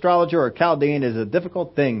magician, astrologer, or Chaldean. It is a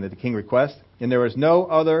difficult thing that the king requests, and there is no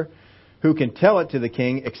other who can tell it to the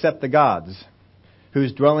king except the gods.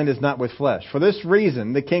 whose dwelling is not with flesh. For this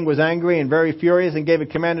reason, the king was angry and very furious and gave a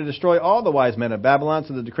command to destroy all the wise men of Babylon.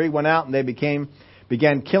 So the decree went out and they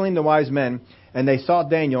began killing the wise men, and they sought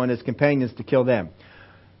Daniel and his companions to kill them.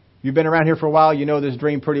 You've been around here for a while, you know this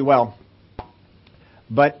dream pretty well.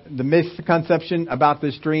 But the misconception about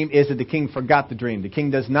this dream is that the king forgot the dream. The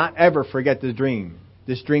king does not ever forget the dream.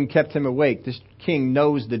 This dream kept him awake. This king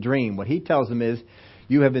knows the dream. What he tells them is,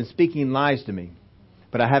 you have been speaking lies to me,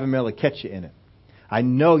 but I haven't been able to catch you in it. I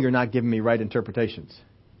know you're not giving me right interpretations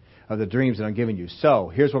of the dreams that I'm giving you.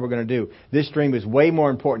 So here's what we're going to do. This dream is way more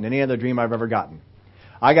important than any other dream I've ever gotten.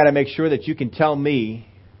 I got to make sure that you can tell me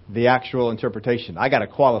the actual interpretation. I got to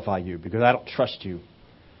qualify you because I don't trust you.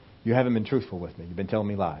 You haven't been truthful with me. You've been telling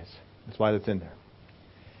me lies. That's why that's in there.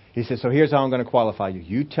 He says, so here's how I'm going to qualify you.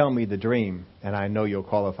 You tell me the dream, and I know you'll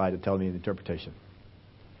qualify to tell me the interpretation.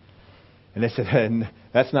 And they said,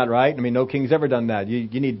 that's not right. I mean, no king's ever done that.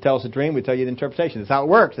 You need to tell us a dream, we tell you the interpretation. That's how it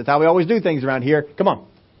works. That's how we always do things around here. Come on.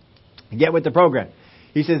 Get with the program.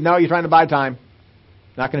 He says, no, you're trying to buy time.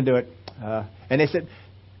 Not going to do it. And they said,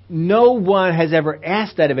 no one has ever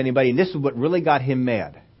asked that of anybody. And this is what really got him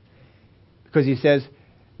mad. Because he says,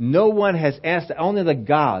 no one has asked that. Only the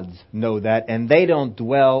gods know that, and they don't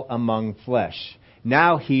dwell among flesh.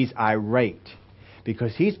 Now he's irate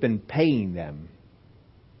because he's been paying them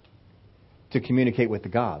to communicate with the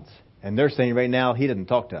gods. And they're saying right now, he doesn't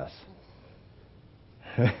talk to us.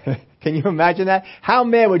 Can you imagine that? How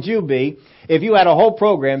mad would you be if you had a whole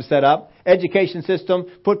program set up, education system,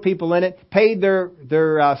 put people in it, paid their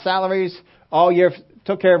salaries all year,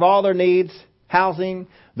 took care of all their needs, housing,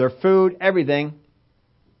 their food, everything,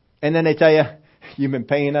 and then they tell you, you've been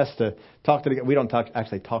paying us to talk to the... We don't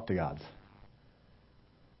actually talk to gods.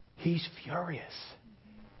 He's furious.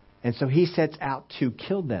 And so he sets out to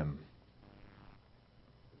kill them,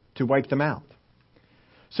 to wipe them out.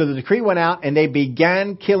 So the decree went out, and they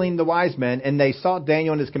began killing the wise men, and they sought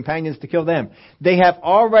Daniel and his companions to kill them. They have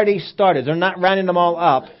already started. They're not rounding them all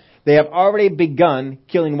up. They have already begun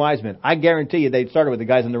killing wise men. I guarantee you they started with the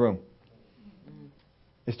guys in the room.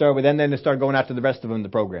 They started with them, then they started going after the rest of them in the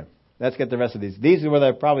program. Let's get the rest of these. These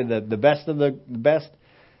were probably the best of the best.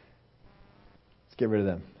 Let's get rid of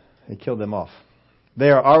them. They killed them off.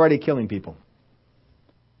 They are already killing people.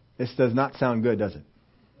 This does not sound good, does it?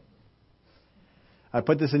 I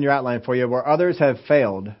put this in your outline for you. Where others have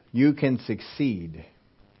failed, you can succeed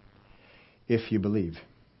if you believe.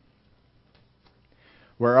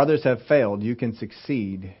 Where others have failed, you can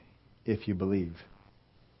succeed if you believe.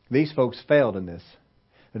 These folks failed in this.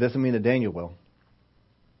 It doesn't mean that Daniel will.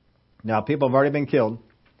 Now, people have already been killed.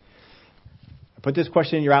 I put this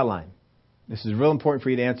question in your outline. This is real important for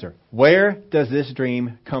you to answer. Where does this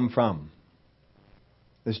dream come from?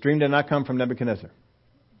 This dream did not come from Nebuchadnezzar.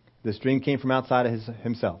 This dream came from outside of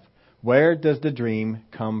himself. Where does the dream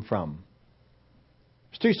come from?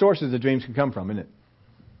 There's two sources the dreams can come from, isn't it?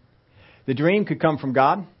 The dream could come from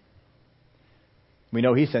God. We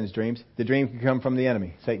know he sends dreams. The dream could come from the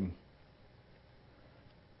enemy, Satan.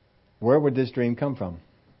 Where would this dream come from?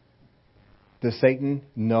 Does Satan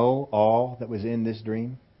know all that was in this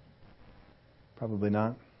dream? Probably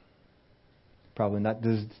not. Probably not.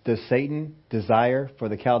 Does Satan desire for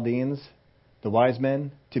the Chaldeans, the wise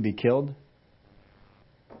men, to be killed?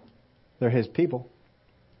 They're his people.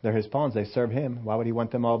 They're his pawns. They serve him. Why would he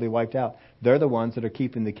want them all to be wiped out? They're the ones that are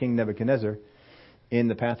keeping the king Nebuchadnezzar in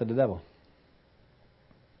the path of the devil.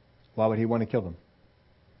 Why would he want to kill them?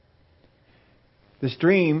 This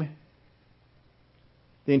dream,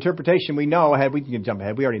 the interpretation we know ahead, we can jump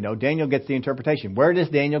ahead, we already know. Daniel gets the interpretation. Where does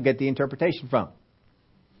Daniel get the interpretation from?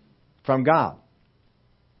 From God.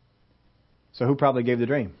 So who probably gave the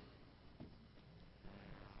dream?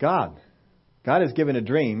 God. God has given a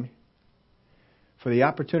dream for the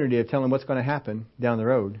opportunity of telling what's going to happen down the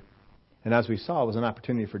road. And as we saw, it was an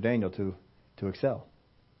opportunity for Daniel to excel.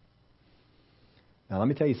 Now let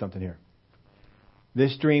me tell you something here.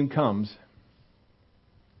 This dream comes,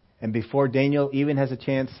 and before Daniel even has a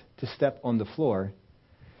chance to step on the floor,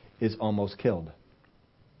 is almost killed.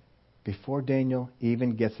 Before Daniel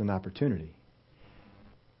even gets an opportunity,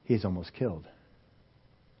 he's almost killed.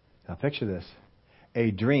 Now picture this.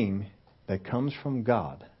 A dream that comes from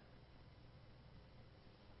God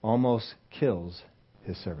almost kills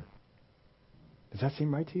his servant. Does that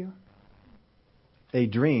seem right to you? A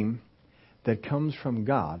dream that comes from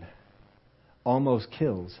God almost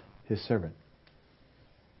kills his servant.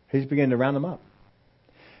 He's beginning to round them up.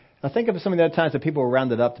 Now think of some of the other times that people were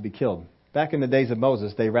rounded up to be killed. Back in the days of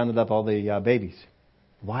Moses, they rounded up all the babies.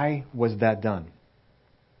 Why was that done?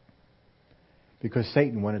 Because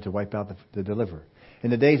Satan wanted to wipe out the deliverer. In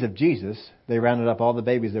the days of Jesus, they rounded up all the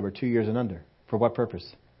babies that were 2 years and under For what purpose?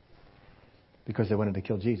 Because they wanted to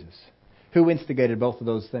kill Jesus. Who instigated both of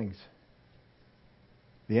those things?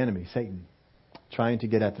 The enemy, Satan, trying to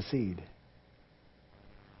get at the seed.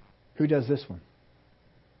 Who does this one?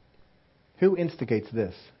 Who instigates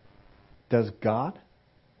this? Does God?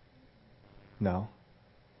 No.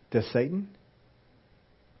 Does Satan?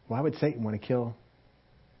 Why would Satan want to kill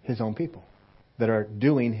his own people that are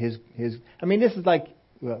doing his I mean, this is like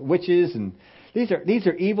witches, and these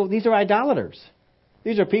are evil. These are idolaters.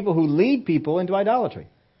 These are people who lead people into idolatry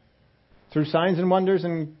through signs and wonders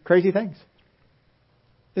and crazy things.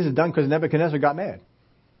 This is done because Nebuchadnezzar got mad.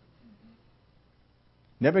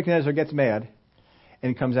 Nebuchadnezzar gets mad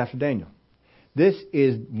and comes after Daniel. This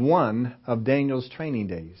is one of Daniel's training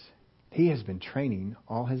days. He has been training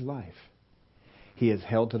all his life. He has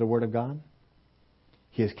held to the Word of God.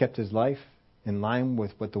 He has kept his life in line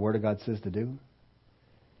with what the Word of God says to do.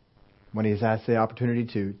 When he has asked the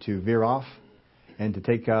opportunity to veer off and to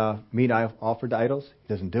take meat offered to idols,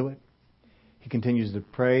 he doesn't do it. He continues to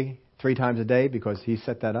pray 3 times a day because he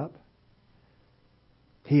set that up.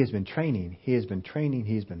 He has been training. He has been training.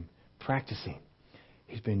 He's been practicing.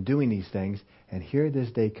 He's been doing these things. And here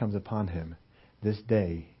this day comes upon him. This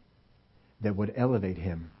day that would elevate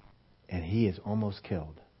him. And he is almost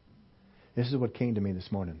killed. This is what came to me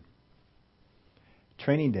this morning.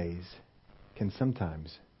 Training days can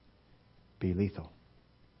sometimes be lethal.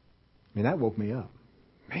 I mean, that woke me up.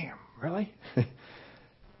 Man, really?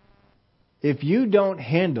 If you don't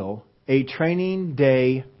handle a training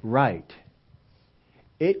day right,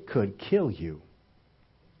 it could kill you.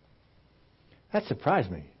 That surprised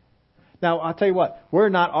me. Now, I'll tell you what. We're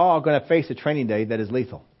not all going to face a training day that is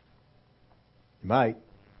lethal. You might.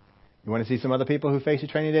 You want to see some other people who faced a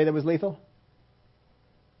training day that was lethal?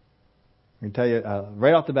 I can tell you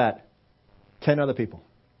right off the bat, 10 other people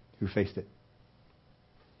who faced it.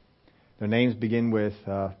 Their names begin with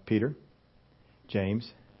Peter,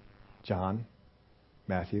 James, John,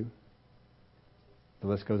 Matthew. The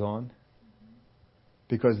list goes on.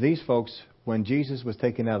 Because these folks, when Jesus was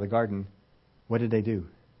taken out of the garden, what did they do?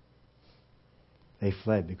 They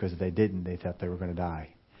fled, because if they didn't, they thought they were going to die.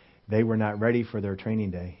 They were not ready for their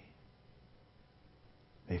training day.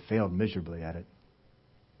 They failed miserably at it.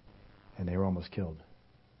 And they were almost killed.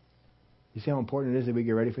 You see how important it is that we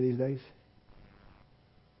get ready for these days?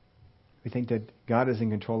 We think that God is in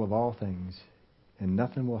control of all things and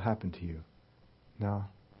nothing will happen to you. No.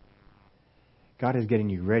 God is getting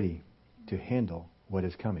you ready to handle what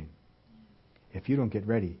is coming. If you don't get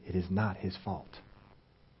ready, it is not His fault.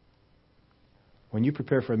 When you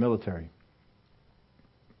prepare for the military,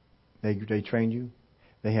 they train you.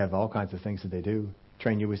 They have all kinds of things that they do.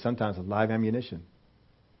 Train you with sometimes with live ammunition.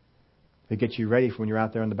 They get you ready for when you're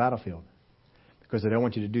out there on the battlefield. Because they don't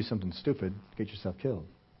want you to do something stupid to get yourself killed.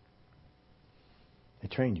 They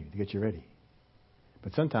train you to get you ready.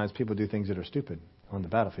 But sometimes people do things that are stupid on the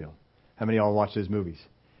battlefield. How many of y'all watch those movies?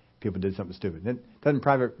 People did something stupid. Doesn't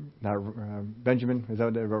Benjamin, is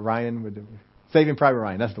that what, Ryan? Saving Private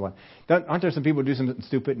Ryan, that's the one. Aren't there some people who do something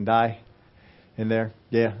stupid and die in there?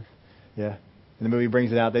 Yeah. And the movie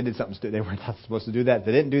brings it out. They did something stupid. They weren't supposed to do that. If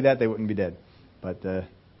they didn't do that, they wouldn't be dead. But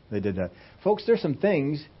they did that. Folks, there's some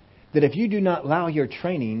things that if you do not allow your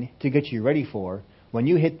training to get you ready for, when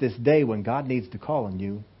you hit this day when God needs to call on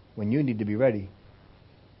you, when you need to be ready,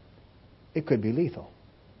 it could be lethal.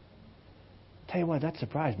 Tell you what, that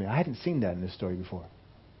surprised me. I hadn't seen that in this story before.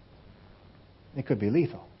 It could be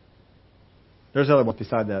lethal. There's other ones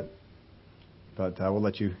beside that, but we'll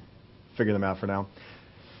let you figure them out for now.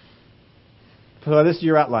 So this is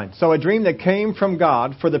your outline. So a dream that came from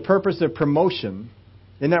God for the purpose of promotion.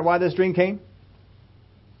 Isn't that why this dream came?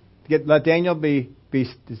 Let Daniel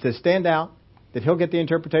to stand out, that he'll get the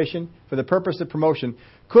interpretation for the purpose of promotion.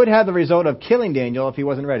 Could have the result of killing Daniel if he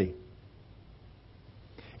wasn't ready.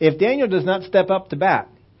 If Daniel does not step up to bat,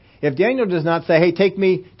 if Daniel does not say, hey, take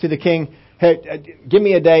me to the king, hey, give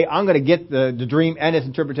me a day, I'm going to get the dream and its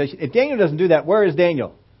interpretation. If Daniel doesn't do that, where is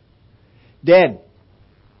Daniel? Dead.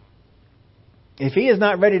 If he is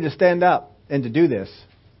not ready to stand up and to do this,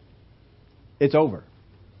 it's over.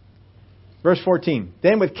 Verse 14.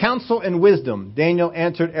 Then with counsel and wisdom, Daniel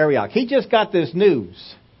answered Arioch. He just got this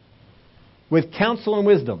news. With counsel and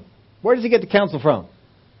wisdom. Where does he get the counsel from?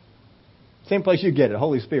 Same place you get it,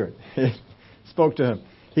 Holy Spirit. Spoke to him.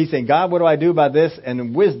 He's saying, God, what do I do about this?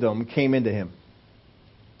 And wisdom came into him.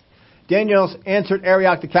 Daniel answered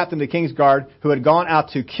Arioch, the captain of the king's guard, who had gone out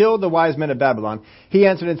to kill the wise men of Babylon. He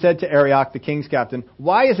answered and said to Arioch, the king's captain,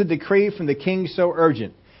 why is the decree from the king so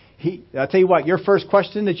urgent? I'll tell you what, your first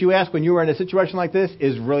question that you ask when you are in a situation like this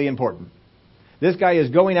is really important. This guy is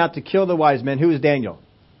going out to kill the wise men. Who is Daniel?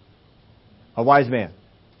 a wise man.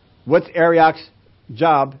 What's Arioch's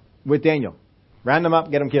job with Daniel? Round them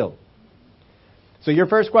up, get them killed. So your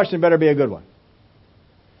first question better be a good one.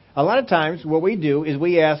 A lot of times what we do is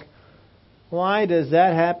we ask, why does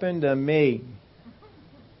that happen to me?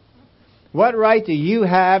 What right do you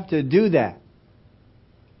have to do that?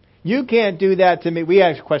 You can't do that to me. We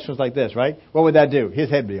ask questions like this, right? What would that do? His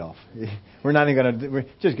head be off. We're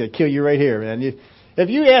just going to kill you right here, man. If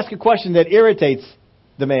you ask a question that irritates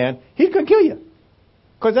the man, he's going to kill you.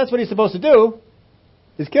 Because that's what he's supposed to do,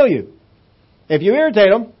 is kill you. If you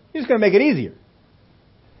irritate him, he's going to make it easier.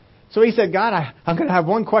 So he said, God, I'm going to have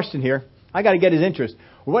one question here. I got to get his interest.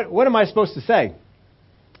 What am I supposed to say?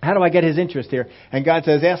 How do I get his interest here? And God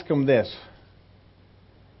says, ask him this.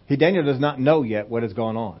 Daniel does not know yet what is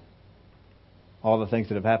going on. All the things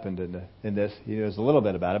that have happened in this. He knows a little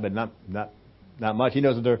bit about it, but not much. He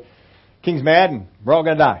knows that the king's mad and we're all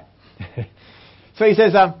going to die. So he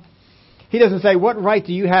says, he doesn't say, what right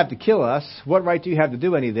do you have to kill us? What right do you have to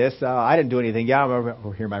do any of this? I didn't do anything. Yeah, I'm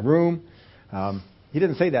over here in my room. He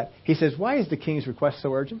doesn't say that. He says, why is the king's request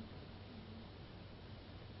so urgent?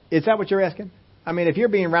 Is that what you're asking? I mean, if you're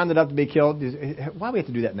being rounded up to be killed, why do we have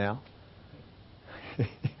to do that now?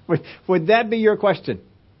 Would that be your question?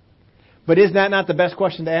 But is that not the best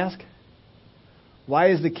question to ask?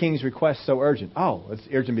 Why is the king's request so urgent? Oh, it's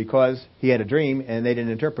urgent because he had a dream and they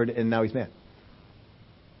didn't interpret it and now he's mad.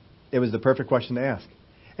 It was the perfect question to ask.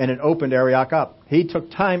 And it opened Arioch up. He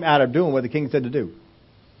took time out of doing what the king said to do.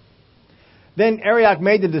 Then Arioch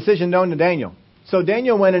made the decision known to Daniel. So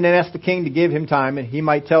Daniel went in and asked the king to give him time and he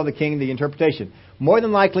might tell the king the interpretation. More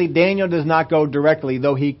than likely, Daniel does not go directly,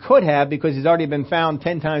 though he could have because he's already been found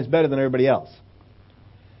 10 times better than everybody else.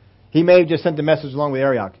 He may have just sent a message along with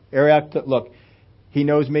Arioch. Arioch, look, he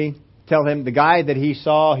knows me. Tell him the guy that he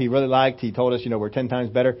saw, he really liked. He told us, we're 10 times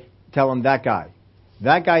better. Tell him that guy.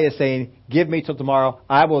 That guy is saying, give me till tomorrow.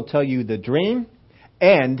 I will tell you the dream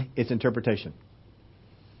and its interpretation.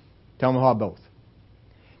 Tell him about both.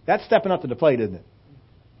 That's stepping up to the plate, isn't it?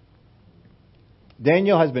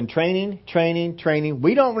 Daniel has been training.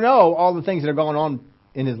 We don't know all the things that are going on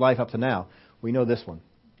in his life up to now. We know this one.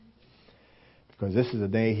 Because this is the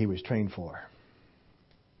day he was trained for.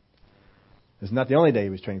 This is not the only day he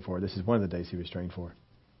was trained for. This is one of the days he was trained for.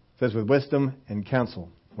 It says, with wisdom and counsel.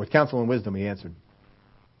 With counsel and wisdom, he answered.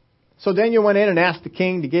 So Daniel went in and asked the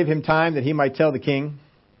king to give him time that he might tell the king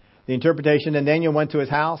the interpretation. And Daniel went to his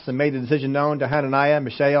house and made the decision known to Hananiah,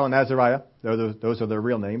 Mishael, and Azariah. Those are their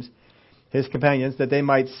real names. His companions, that they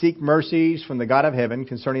might seek mercies from the God of heaven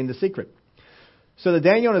concerning the secret. So that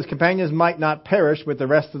Daniel and his companions might not perish with the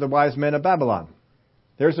rest of the wise men of Babylon.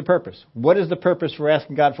 There's the purpose. What is the purpose for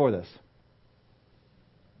asking God for this?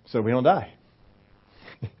 So we don't die.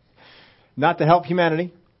 Not to help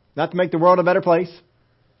humanity. Not to make the world a better place.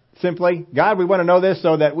 Simply, God, we want to know this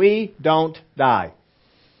so that we don't die.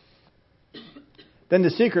 Then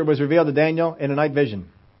the secret was revealed to Daniel in a night vision.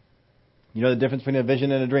 You know the difference between a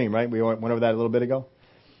vision and a dream, right? We went over that a little bit ago.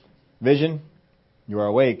 Vision, you are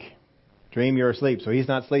awake. Dream, you're asleep. So he's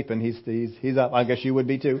not sleeping. He's up. I guess you would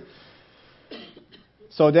be too.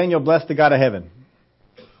 So Daniel blessed the God of heaven.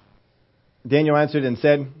 Daniel answered and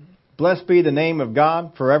said, blessed be the name of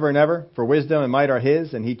God forever and ever, for wisdom and might are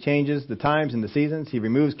his, and he changes the times and the seasons. He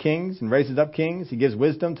removes kings and raises up kings. He gives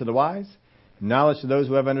wisdom to the wise, and knowledge to those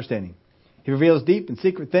who have understanding. He reveals deep and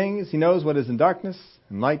secret things. He knows what is in darkness,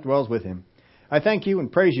 and light dwells with him. I thank you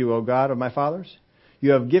and praise you, O God of my fathers.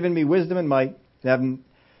 You have given me wisdom and might, and have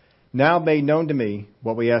now made known to me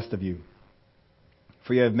what we asked of you.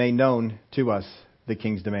 For you have made known to us the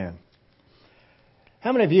king's demand.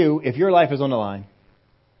 How many of you, if your life is on the line,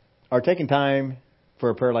 are taking time for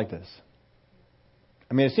a prayer like this?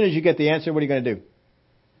 I mean, as soon as you get the answer, what are you going to do?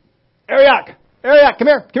 Arioch, come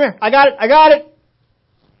here. I got it.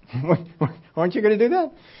 Aren't you going to do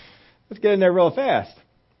that? Let's get in there real fast.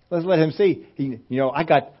 Let's let him see. I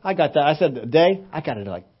got that. I said a day. I got it in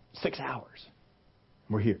like 6 hours.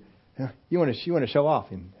 We're here. You want to show off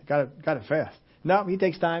and got it fast. No, he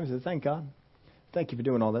takes time. He says, thank God. Thank you for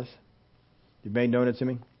doing all this. You've made known it to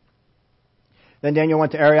me. Then Daniel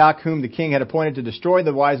went to Arioch, whom the king had appointed to destroy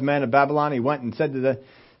the wise men of Babylon. He went and said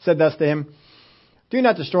thus to him, do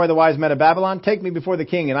not destroy the wise men of Babylon. Take me before the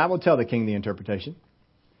king, and I will tell the king the interpretation.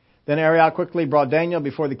 Then Arioch quickly brought Daniel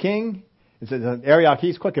before the king. It says, Arioch,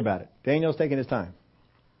 he's quick about it. Daniel's taking his time.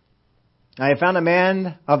 I have found a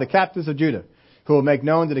man of the captives of Judah who will make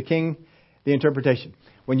known to the king the interpretation.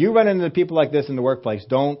 When you run into people like this in the workplace,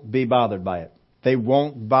 don't be bothered by it. They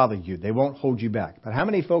won't bother you. They won't hold you back. But how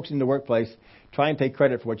many folks in the workplace try and take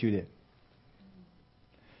credit for what you did?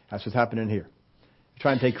 That's what's happening here.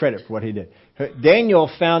 Try and take credit for what he did. Daniel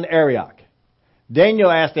found Arioch.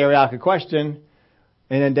 Daniel asked Arioch a question,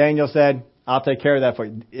 and then Daniel said, I'll take care of that for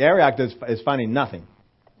you. Arioch is finding nothing.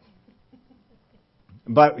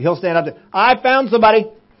 But he'll stand up there. I found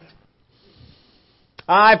somebody.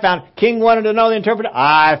 King wanted to know the interpreter.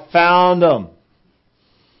 I found them.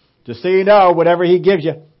 Just so you know, whatever he gives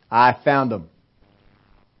you, I found them.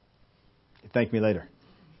 Thank me later.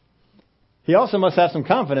 He also must have some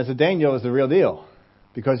confidence that Daniel is the real deal.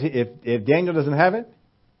 Because if Daniel doesn't have it,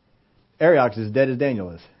 Arioch is as dead as Daniel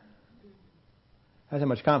is. That's how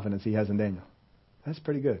much confidence he has in Daniel. That's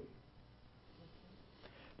pretty good.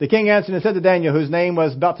 The king answered and said to Daniel, whose name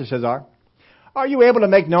was Belteshazzar, are you able to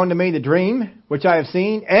make known to me the dream which I have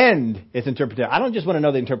seen and its interpretation? I don't just want to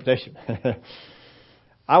know the interpretation.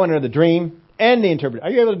 I want to know the dream and the interpretation.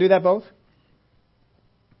 Are you able to do that both?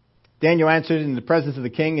 Daniel answered in the presence of the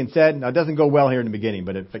king and said, now it doesn't go well here in the beginning,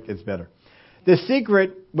 but it's better. The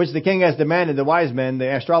secret which the king has demanded, the wise men,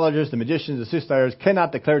 the astrologers, the magicians, the soothsayers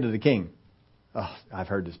cannot declare to the king. Oh, I've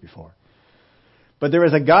heard this before. But there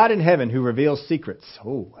is a God in heaven who reveals secrets.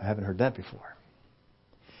 Oh, I haven't heard that before.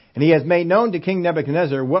 And he has made known to King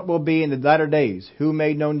Nebuchadnezzar what will be in the latter days. Who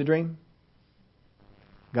made known the dream?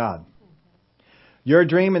 God. Your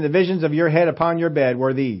dream and the visions of your head upon your bed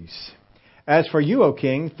were these. As for you, O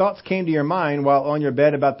king, thoughts came to your mind while on your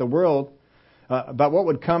bed about the world, about what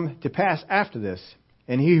would come to pass after this.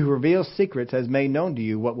 And he who reveals secrets has made known to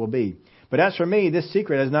you what will be. But as for me, this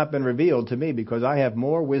secret has not been revealed to me because I have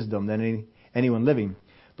more wisdom than anyone living.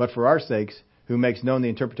 But for our sakes, who makes known the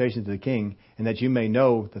interpretation to the king, and that you may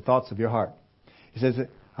know the thoughts of your heart. He says,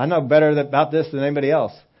 I know better about this than anybody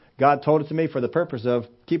else. God told it to me for the purpose of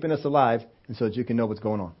keeping us alive and so that you can know what's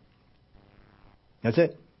going on. That's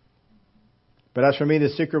it. But as for me,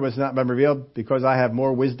 this secret was not been revealed because I have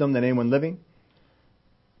more wisdom than anyone living.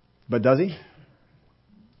 But does he?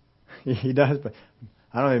 He does, but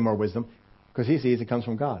I don't have any more wisdom because he sees it comes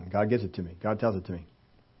from God. God gives it to me. God tells it to me.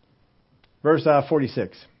 Verse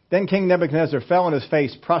 46. Then King Nebuchadnezzar fell on his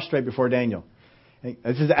face, prostrate before Daniel. And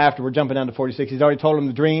this is after. We're jumping down to 46. He's already told him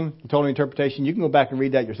the dream. He told him the interpretation. You can go back and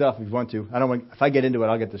read that yourself if you want to. If I get into it,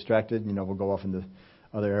 I'll get distracted. We'll go off into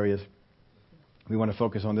other areas. We want to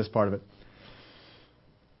focus on this part of it.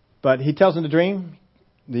 But he tells him the dream,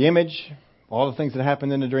 the image, all the things that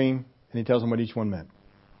happened in the dream, and he tells him what each one meant.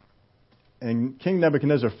 And King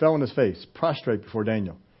Nebuchadnezzar fell on his face, prostrate before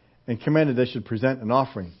Daniel, and commanded they should present an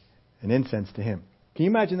offering and incense to him. Can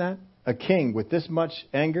you imagine that? A king with this much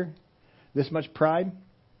anger, this much pride,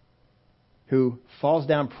 who falls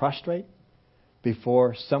down prostrate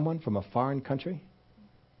before someone from a foreign country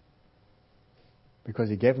because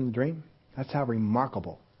he gave him the dream? That's how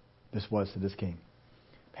remarkable this was to this king.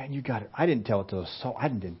 Man, you got it. I didn't tell it to the soul. I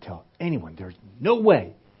didn't tell anyone. There's no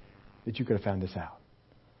way that you could have found this out.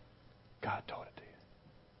 God told it to you.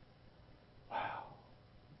 Wow.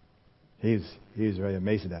 He's really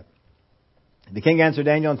amazed at that. The king answered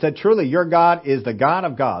Daniel and said, truly, your God is the God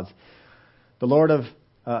of gods, the Lord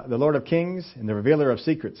of kings, and the revealer of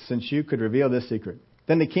secrets, since you could reveal this secret.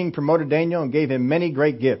 Then the king promoted Daniel and gave him many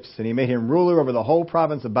great gifts, and he made him ruler over the whole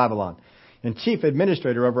province of Babylon, and chief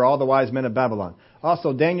administrator over all the wise men of Babylon.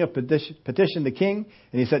 Also Daniel petitioned the king,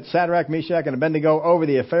 and he set Shadrach, Meshach, and Abednego over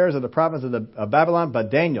the affairs of the province of Babylon, but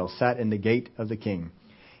Daniel sat in the gate of the king.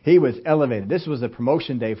 He was elevated. This was a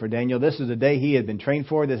promotion day for Daniel. This is the day he had been trained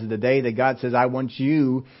for. This is the day that God says, I want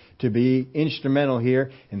you to be instrumental here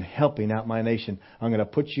in helping out my nation. I'm going to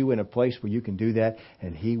put you in a place where you can do that.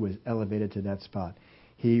 And he was elevated to that spot.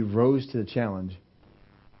 He rose to the challenge,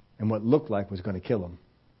 and what looked like was going to kill him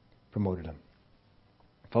promoted him.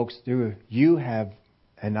 Folks, you have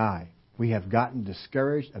and I, we have gotten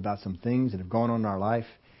discouraged about some things that have gone on in our life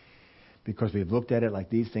because we've looked at it like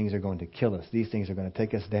these things are going to kill us. These things are going to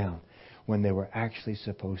take us down when they were actually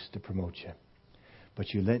supposed to promote you.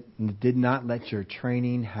 But you did not let your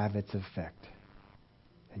training have its effect.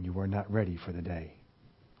 And you were not ready for the day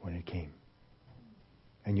when it came.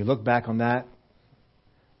 And you look back on that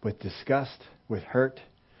with disgust, with hurt,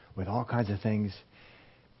 with all kinds of things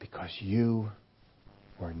because you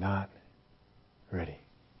were not ready.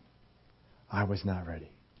 I was not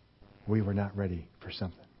ready. We were not ready for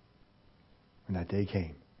something when that day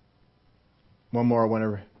came. One more I want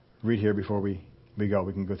to read here before we go.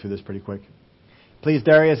 We can go through this pretty quick. Please,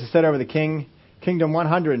 Darius to set over the kingdom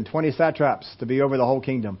 120 satraps to be over the whole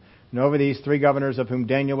kingdom, and over these 3 governors of whom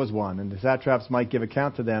Daniel was one, and the satraps might give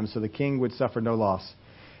account to them so the king would suffer no loss.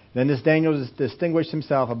 Then this Daniel distinguished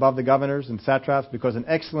himself above the governors and satraps because an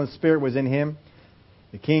excellent spirit was in him.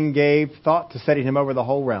 The king gave thought to setting him over the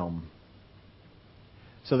whole realm.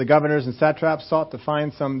 So the governors and satraps sought to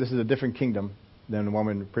find this is a different kingdom than the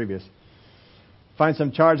one previous, find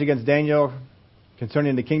some charge against Daniel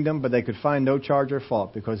concerning the kingdom, but they could find no charge or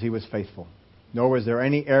fault because he was faithful. Nor was there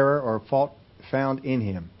any error or fault found in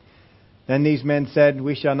him. Then these men said,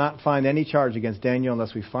 "We shall not find any charge against Daniel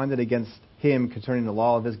unless we find it against him concerning the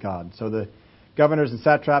law of his God." So the governors and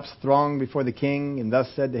satraps thronged before the king and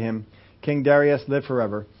thus said to him, "King Darius, live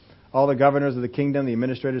forever. All the governors of the kingdom, the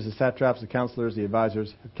administrators, the satraps, the counselors, the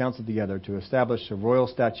advisors, have counseled together to establish a royal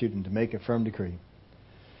statute and to make a firm decree,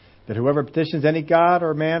 that whoever petitions any god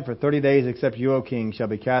or man for 30 days except you, O king, shall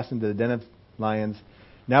be cast into the den of lions.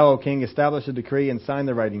 Now, O king, establish a decree and sign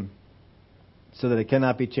the writing, so that it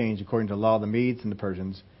cannot be changed according to the law of the Medes and the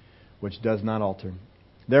Persians, which does not alter."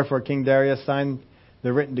 Therefore King Darius signed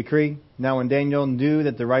the written decree. Now when Daniel knew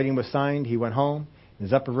that the writing was signed, he went home in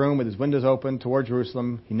his upper room with his windows open toward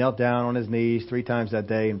Jerusalem. He knelt down on his knees 3 times that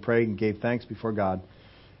day and prayed and gave thanks before God,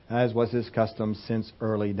 as was his custom since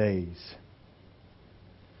early days.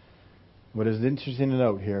 What is interesting to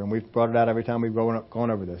note here, and we've brought it out every time we've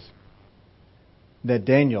gone over this, that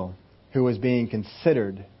Daniel, who was being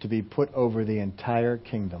considered to be put over the entire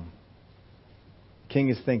kingdom, king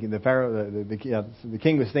is thinking, the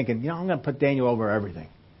king was thinking, I'm going to put Daniel over everything.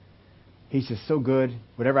 He's just so good.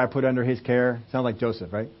 Whatever I put under his care, sounds like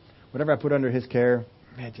Joseph, right? Whatever I put under his care,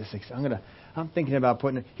 man, I'm thinking about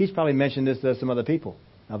putting it. He's probably mentioned this to some other people.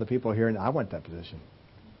 Other people here, and I want that position.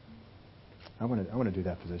 I want to do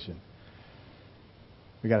that position.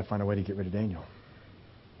 We got to find a way to get rid of Daniel.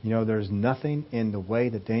 There's nothing in the way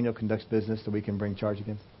that Daniel conducts business that we can bring charge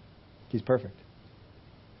against. He's perfect.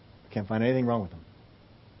 Can't find anything wrong with him.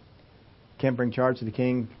 Can't bring charge to the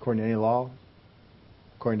king according to any law,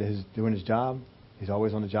 according to his doing his job. He's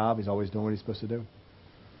always on the job. He's always doing what he's supposed to do.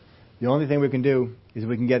 The only thing we can do is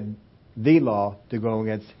we can get the law to go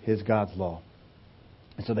against his God's law.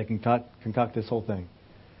 And so they can concoct this whole thing.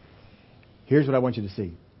 Here's what I want you to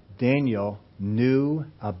see. Daniel knew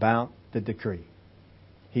about the decree.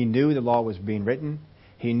 He knew the law was being written.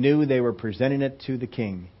 He knew they were presenting it to the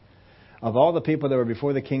king. Of all the people that were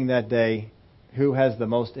before the king that day, who has the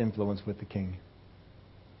most influence with the king?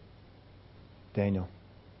 Daniel.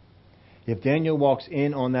 If Daniel walks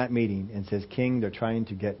in on that meeting and says, "King, they're trying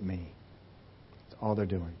to get me," that's all they're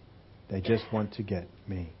doing. They just want to get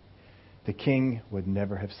me. The king would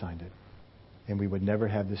never have signed it. And we would never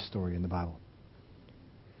have this story in the Bible.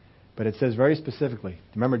 But it says very specifically,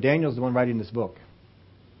 remember, Daniel's the one writing this book.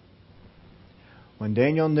 When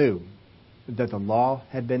Daniel knew that the law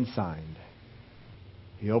had been signed,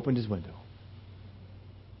 he opened his window.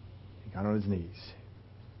 He got on his knees.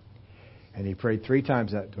 And he prayed 3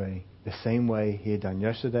 times that day, the same way he had done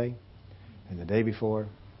yesterday and the day before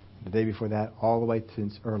that, all the way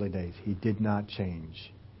since early days. He did not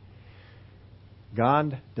change.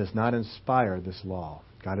 God does not inspire this law.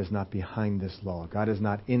 God is not behind this law. God is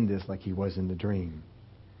not in this like he was in the dream.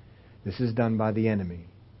 This is done by the enemy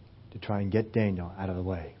to try and get Daniel out of the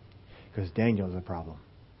way. Because Daniel is a problem.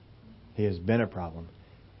 He has been a problem.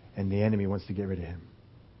 And the enemy wants to get rid of him.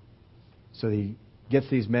 So he gets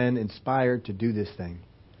these men inspired to do this thing.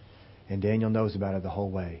 And Daniel knows about it the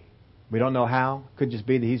whole way. We don't know how. Could just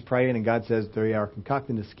be that he's praying and God says they are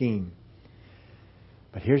concocting a scheme.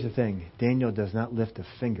 But here's the thing. Daniel does not lift a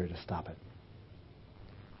finger to stop it.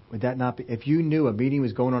 Would that not be... If you knew a meeting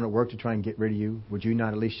was going on at work to try and get rid of you, would you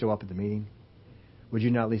not at least show up at the meeting? Would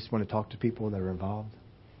you not at least want to talk to people that are involved?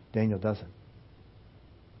 Daniel doesn't.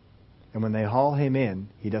 And when they haul him in,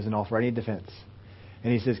 he doesn't offer any defense.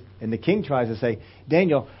 And he says, and the king tries to say,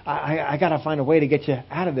 "Daniel, I got to find a way to get you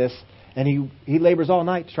out of this." And he labors all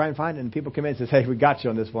night to try and find it. And people come in and says, "Hey, we got you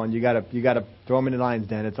on this one. You got to throw him in the lion's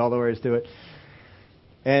den. It's all there is to it."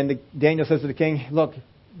 And Daniel says to the king, "Look,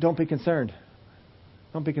 don't be concerned.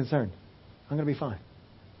 Don't be concerned. I'm going to be fine.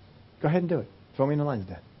 Go ahead and do it. Throw me in the lion's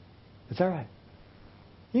den. It's all right."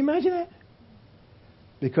 Can you imagine that?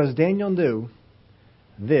 Because Daniel knew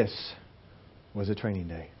this was a training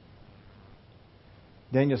day.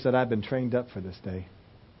 Daniel said, "I've been trained up for this day,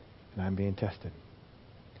 and I'm being tested.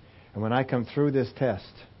 And when I come through this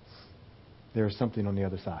test, there is something on the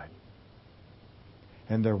other side."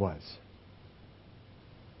 And there was.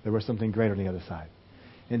 There was something great on the other side.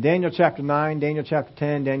 In Daniel chapter 9, Daniel chapter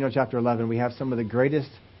 10, Daniel chapter 11, we have some of the greatest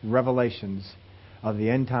revelations of the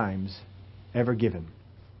end times ever given.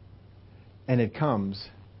 And it comes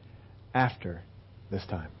after this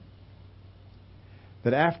time.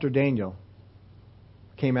 That after Daniel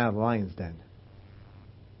came out of the lion's den,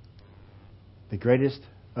 the greatest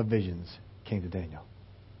of visions came to Daniel.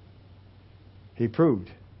 He proved,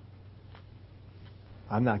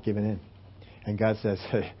 "I'm not giving in." And God says,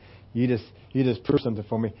 "Hey, you just proved something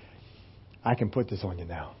for me. I can put this on you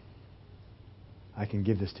now. I can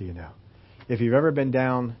give this to you now. If you've ever been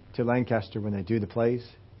down to Lancaster when they do the plays,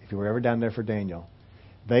 if you were ever down there for Daniel,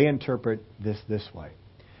 they interpret this way,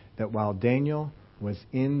 that while Daniel was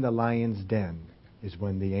in the lion's den is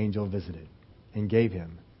when the angel visited and gave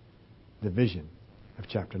him the vision of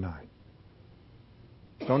chapter 9.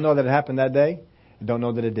 Don't know that it happened that day. I don't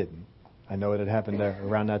know that it didn't. I know it happened there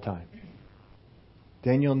around that time.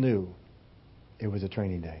 Daniel knew it was a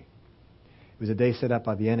training day. It was a day set up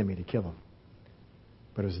by the enemy to kill him.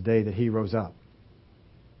 But it was a day that he rose up.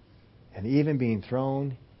 And even being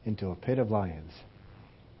thrown into a pit of lions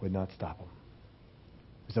would not stop him.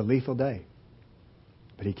 It was a lethal day.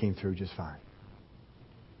 But he came through just fine.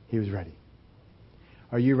 He was ready.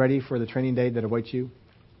 Are you ready for the training day that awaits you?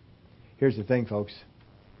 Here's the thing, folks.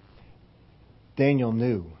 Daniel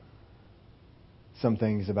knew some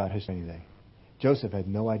things about his training day. Joseph had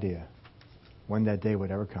no idea when that day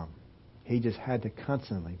would ever come. He just had to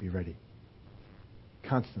constantly be ready.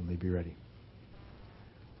 Constantly be ready.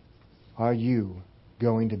 Are you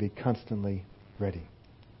going to be constantly ready?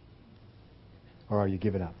 Or are you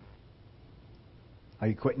giving up? Are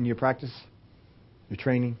you quitting your practice? Your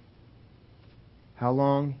training? How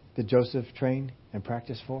long did Joseph train and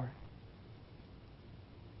practice for?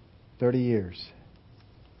 30 years.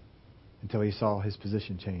 Until he saw his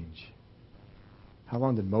position change. How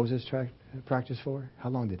long did Moses practice for? How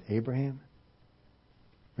long did Abraham?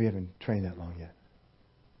 We haven't trained that long yet.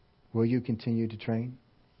 Will you continue to train?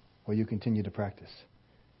 Will you continue to practice?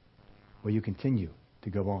 Will you continue to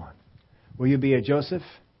go on? Will you be a Joseph,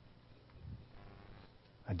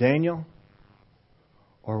 a Daniel,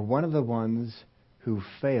 or one of the ones who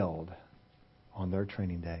failed on their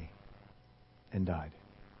training day and died?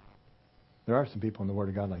 There are some people in the Word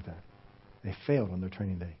of God like that. They failed on their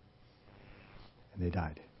training day and they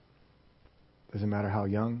died. Doesn't matter how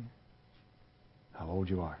young, how old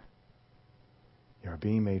you are. You are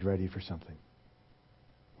being made ready for something.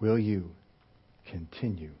 Will you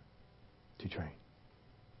continue to train?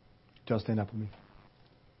 Just stand up with me.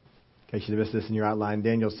 In case you missed this in your outline,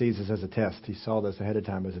 Daniel sees this as a test. He saw this ahead of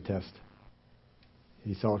time as a test.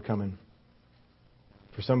 He saw it coming.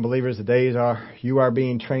 For some believers, the days you are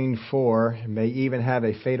being trained for may even have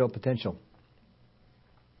a fatal potential.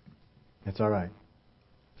 That's all right.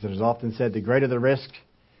 As it is often said, the greater the risk,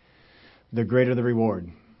 the greater the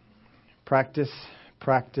reward. Practice,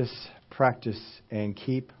 practice, practice, and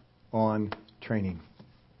keep on training.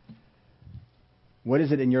 What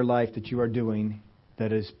is it in your life that you are doing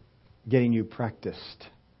that is getting you practiced?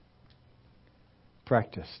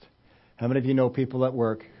 Practiced. How many of you know people at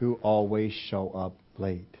work who always show up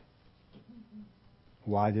late?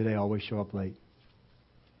 Why do they always show up late?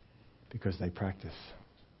 Because they practice.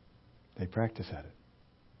 They practice at it.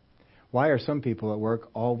 Why are some people at work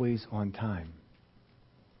always on time?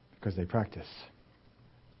 Because they practice.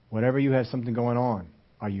 Whenever you have something going on,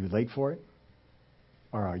 are you late for it?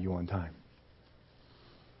 Or are you on time?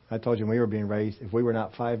 I told you when we were being raised, if we were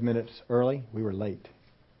not 5 minutes early, we were late.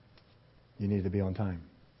 You needed to be on time.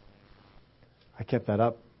 I kept that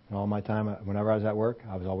up all my time. Whenever I was at work,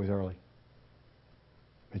 I was always early.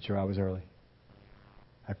 Made sure I was early.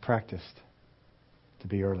 I practiced to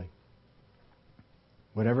be early.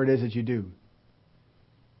 Whatever it is that you do,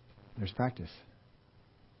 there's practice.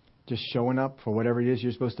 Just showing up for whatever it is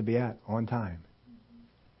you're supposed to be at on time.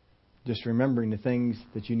 Just remembering the things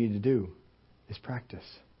that you need to do is practice.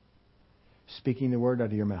 Speaking the word out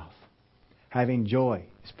of your mouth. Having joy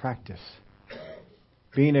is practice.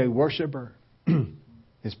 Being a worshiper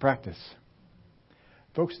is practice.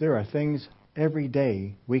 Folks, there are things every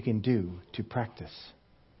day we can do to practice,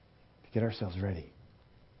 to get ourselves ready.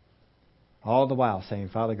 All the while saying,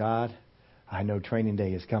 Father God, I know training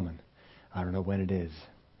day is coming. I don't know when it is,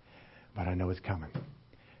 but I know it's coming.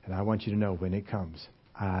 And I want you to know when it comes,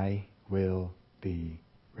 I will be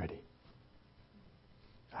ready.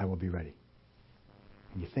 I will be ready.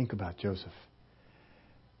 And you think about Joseph,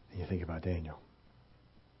 and you think about Daniel.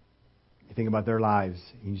 You think about their lives,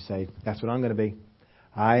 and you say, that's what I'm going to be.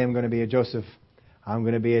 I am going to be a Joseph. I'm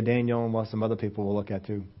going to be a Daniel, and what some other people will look at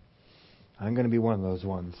too. I'm going to be one of those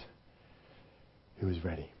ones who is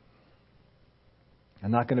ready.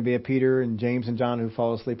 I'm not going to be a Peter and James and John who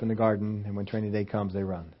fall asleep in the garden, and when training day comes, they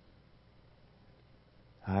run.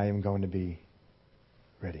 I am going to be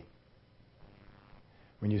ready.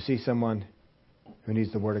 When you see someone who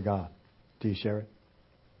needs the Word of God, do you share it?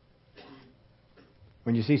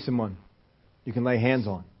 When you see someone you can lay hands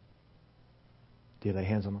on, do you lay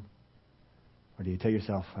hands on them? Or do you tell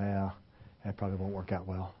yourself, well, that probably won't work out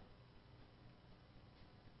well?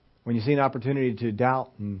 When you see an opportunity to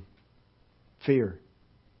doubt and fear,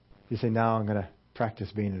 you say, now I'm going to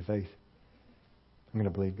practice being in faith. I'm going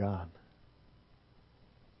to believe God.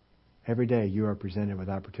 Every day you are presented with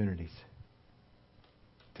opportunities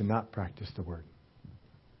to not practice the Word.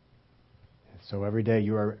 So every day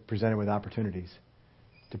you are presented with opportunities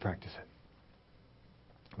to practice it.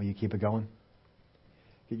 Will you keep it going?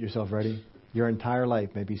 Get yourself ready. Your entire life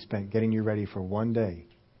may be spent getting you ready for one day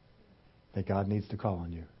that God needs to call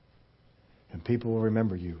on you. And people will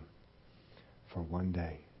remember you for one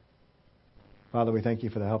day. Father, we thank you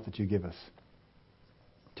for the help that you give us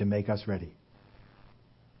to make us ready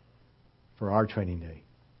for our training day.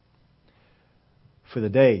 For the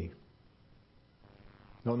day,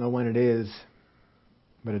 don't know when it is,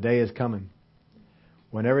 but a day is coming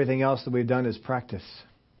when everything else that we've done is practice.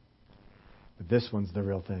 But this one's the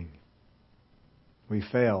real thing. We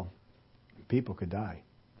fail, people could die.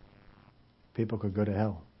 People could go to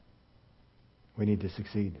hell. We need to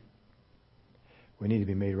succeed. We need to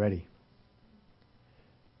be made ready.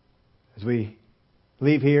 As we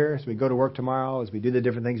leave here, as we go to work tomorrow, as we do the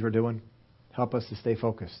different things we're doing, help us to stay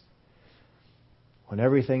focused on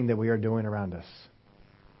everything that we are doing around us.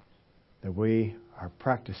 That we are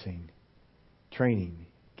practicing, training,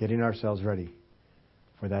 getting ourselves ready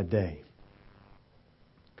for that day.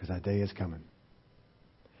 Because that day is coming.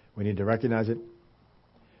 We need to recognize it.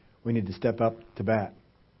 We need to step up to bat.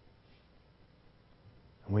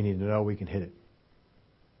 And we need to know we can hit it.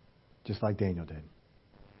 Just like Daniel did.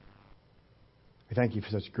 We thank you for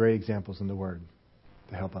such great examples in the Word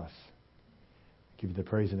to help us. Give you the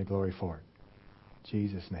praise and the glory for it. In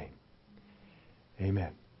Jesus' name.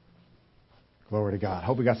 Amen. Glory to God.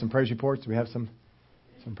 Hope we got some praise reports. Do we have some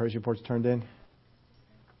praise reports turned in?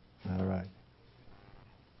 All right.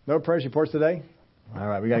 No praise reports today? All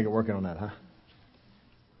right, we got to get working on that, huh?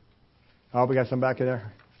 Oh, we got some back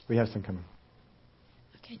there? We have some coming.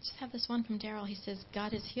 Okay, just have this one from Daryl. He says,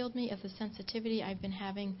 God has healed me of the sensitivity I've been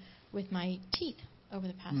having with my teeth over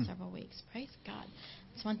the past several weeks. Praise God.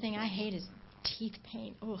 That's one thing I hate is teeth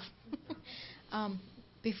pain.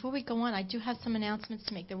 Before we go on, I do have some announcements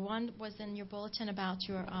to make. The one was in your bulletin about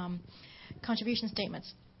your contribution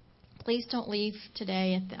statements. Please don't leave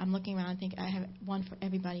today. I'm looking around. I think I have one for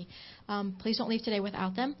everybody. Please don't leave today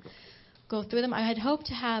without them. Go through them. I had hoped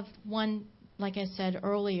to have one, like I said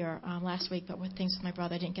earlier last week, but with things with my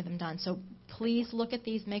brother, I didn't get them done. So please look at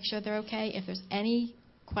these. Make sure they're okay. If there's any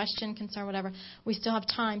question, concern, whatever, we still have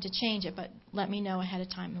time to change it, but let me know ahead of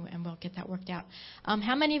time, and we'll get that worked out.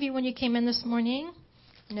 How many of you, when you came in this morning,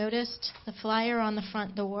 noticed the flyer on the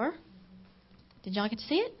front door? Did y'all get to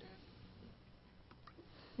see it?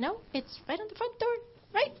 No? It's right on the front door.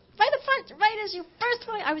 Right the front. Right as you first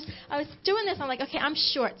went. I was doing this. I'm like, okay, I'm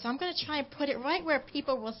short, so I'm going to try and put it right where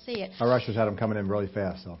people will see it. Our ushers had them coming in really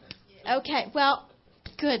fast. So. Okay, well,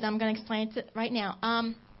 good. I'm going to explain it right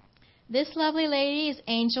now. This lovely lady is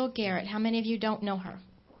Angel Garrett. How many of you don't know her?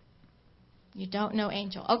 You don't know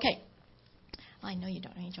Angel. Okay. I know you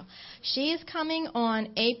don't know Angel. She is coming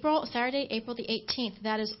on Saturday, April the 18th.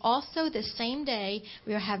 That is also the same day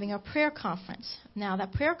we are having a prayer conference. Now,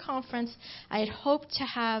 that prayer conference, I had hoped to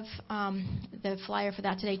have the flyer for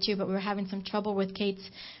that today, too, but we were having some trouble with Kate's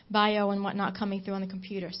bio and whatnot coming through on the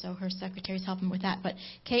computer, so her secretary's helping with that. But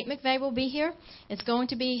Kate McVeigh will be here. It's going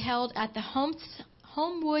to be held at the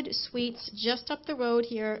Homewood Suites just up the road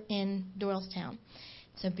here in Doylestown.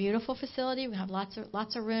 It's a beautiful facility. We have lots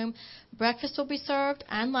of room. Breakfast will be served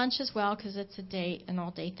and lunch as well because it's an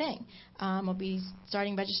all-day thing. We'll be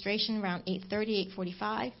starting registration around 8:30,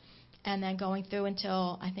 8:45, and then going through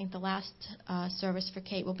until I think the last service for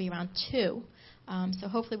Kate will be around 2. So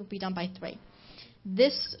hopefully we'll be done by 3.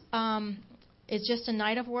 This is just a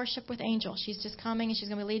night of worship with Angel. She's just coming and she's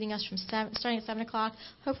going to be leading us from starting at 7 o'clock.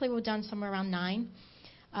 Hopefully we're done somewhere around 9.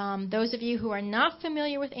 Those of you who are not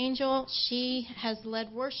familiar with Angel, she has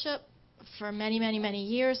led worship for many, many, many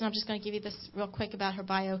years, and I'm just going to give you this real quick about her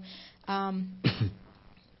bio.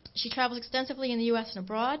 She travels extensively in the U.S. and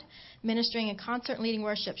abroad, ministering in concert and leading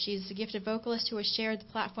worship. She's a gifted vocalist who has shared the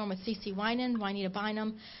platform with C.C. Winan, Juanita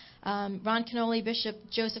Bynum, Ron Canoli, Bishop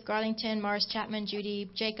Joseph Garlington, Morris Chapman, Judy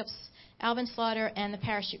Jacobs, Alvin Slaughter, and the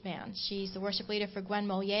Parachute Band. She's the worship leader for Gwen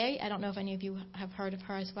Mollier. I don't know if any of you have heard of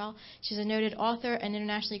her as well. She's a noted author and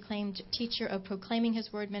internationally acclaimed teacher of Proclaiming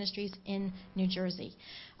His Word Ministries in New Jersey.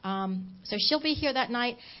 So she'll be here that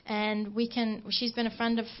night, and she's been a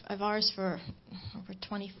friend of ours for over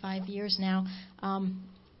 25 years now.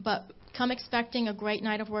 But come expecting a great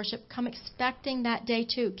night of worship. Come expecting that day,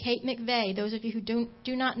 too. Kate McVeigh, those of you who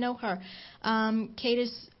do not know her. Kate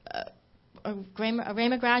is a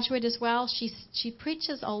Rhema graduate as well. She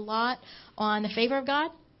preaches a lot on the favor of God.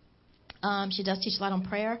 She does teach a lot on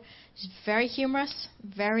prayer. She's very humorous,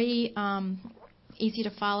 very easy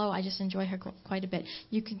to follow. I just enjoy her quite a bit.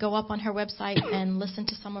 You can go up on her website and listen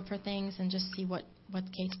to some of her things and just see what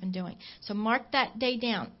Kate's been doing. So mark that day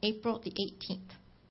down, April the 18th.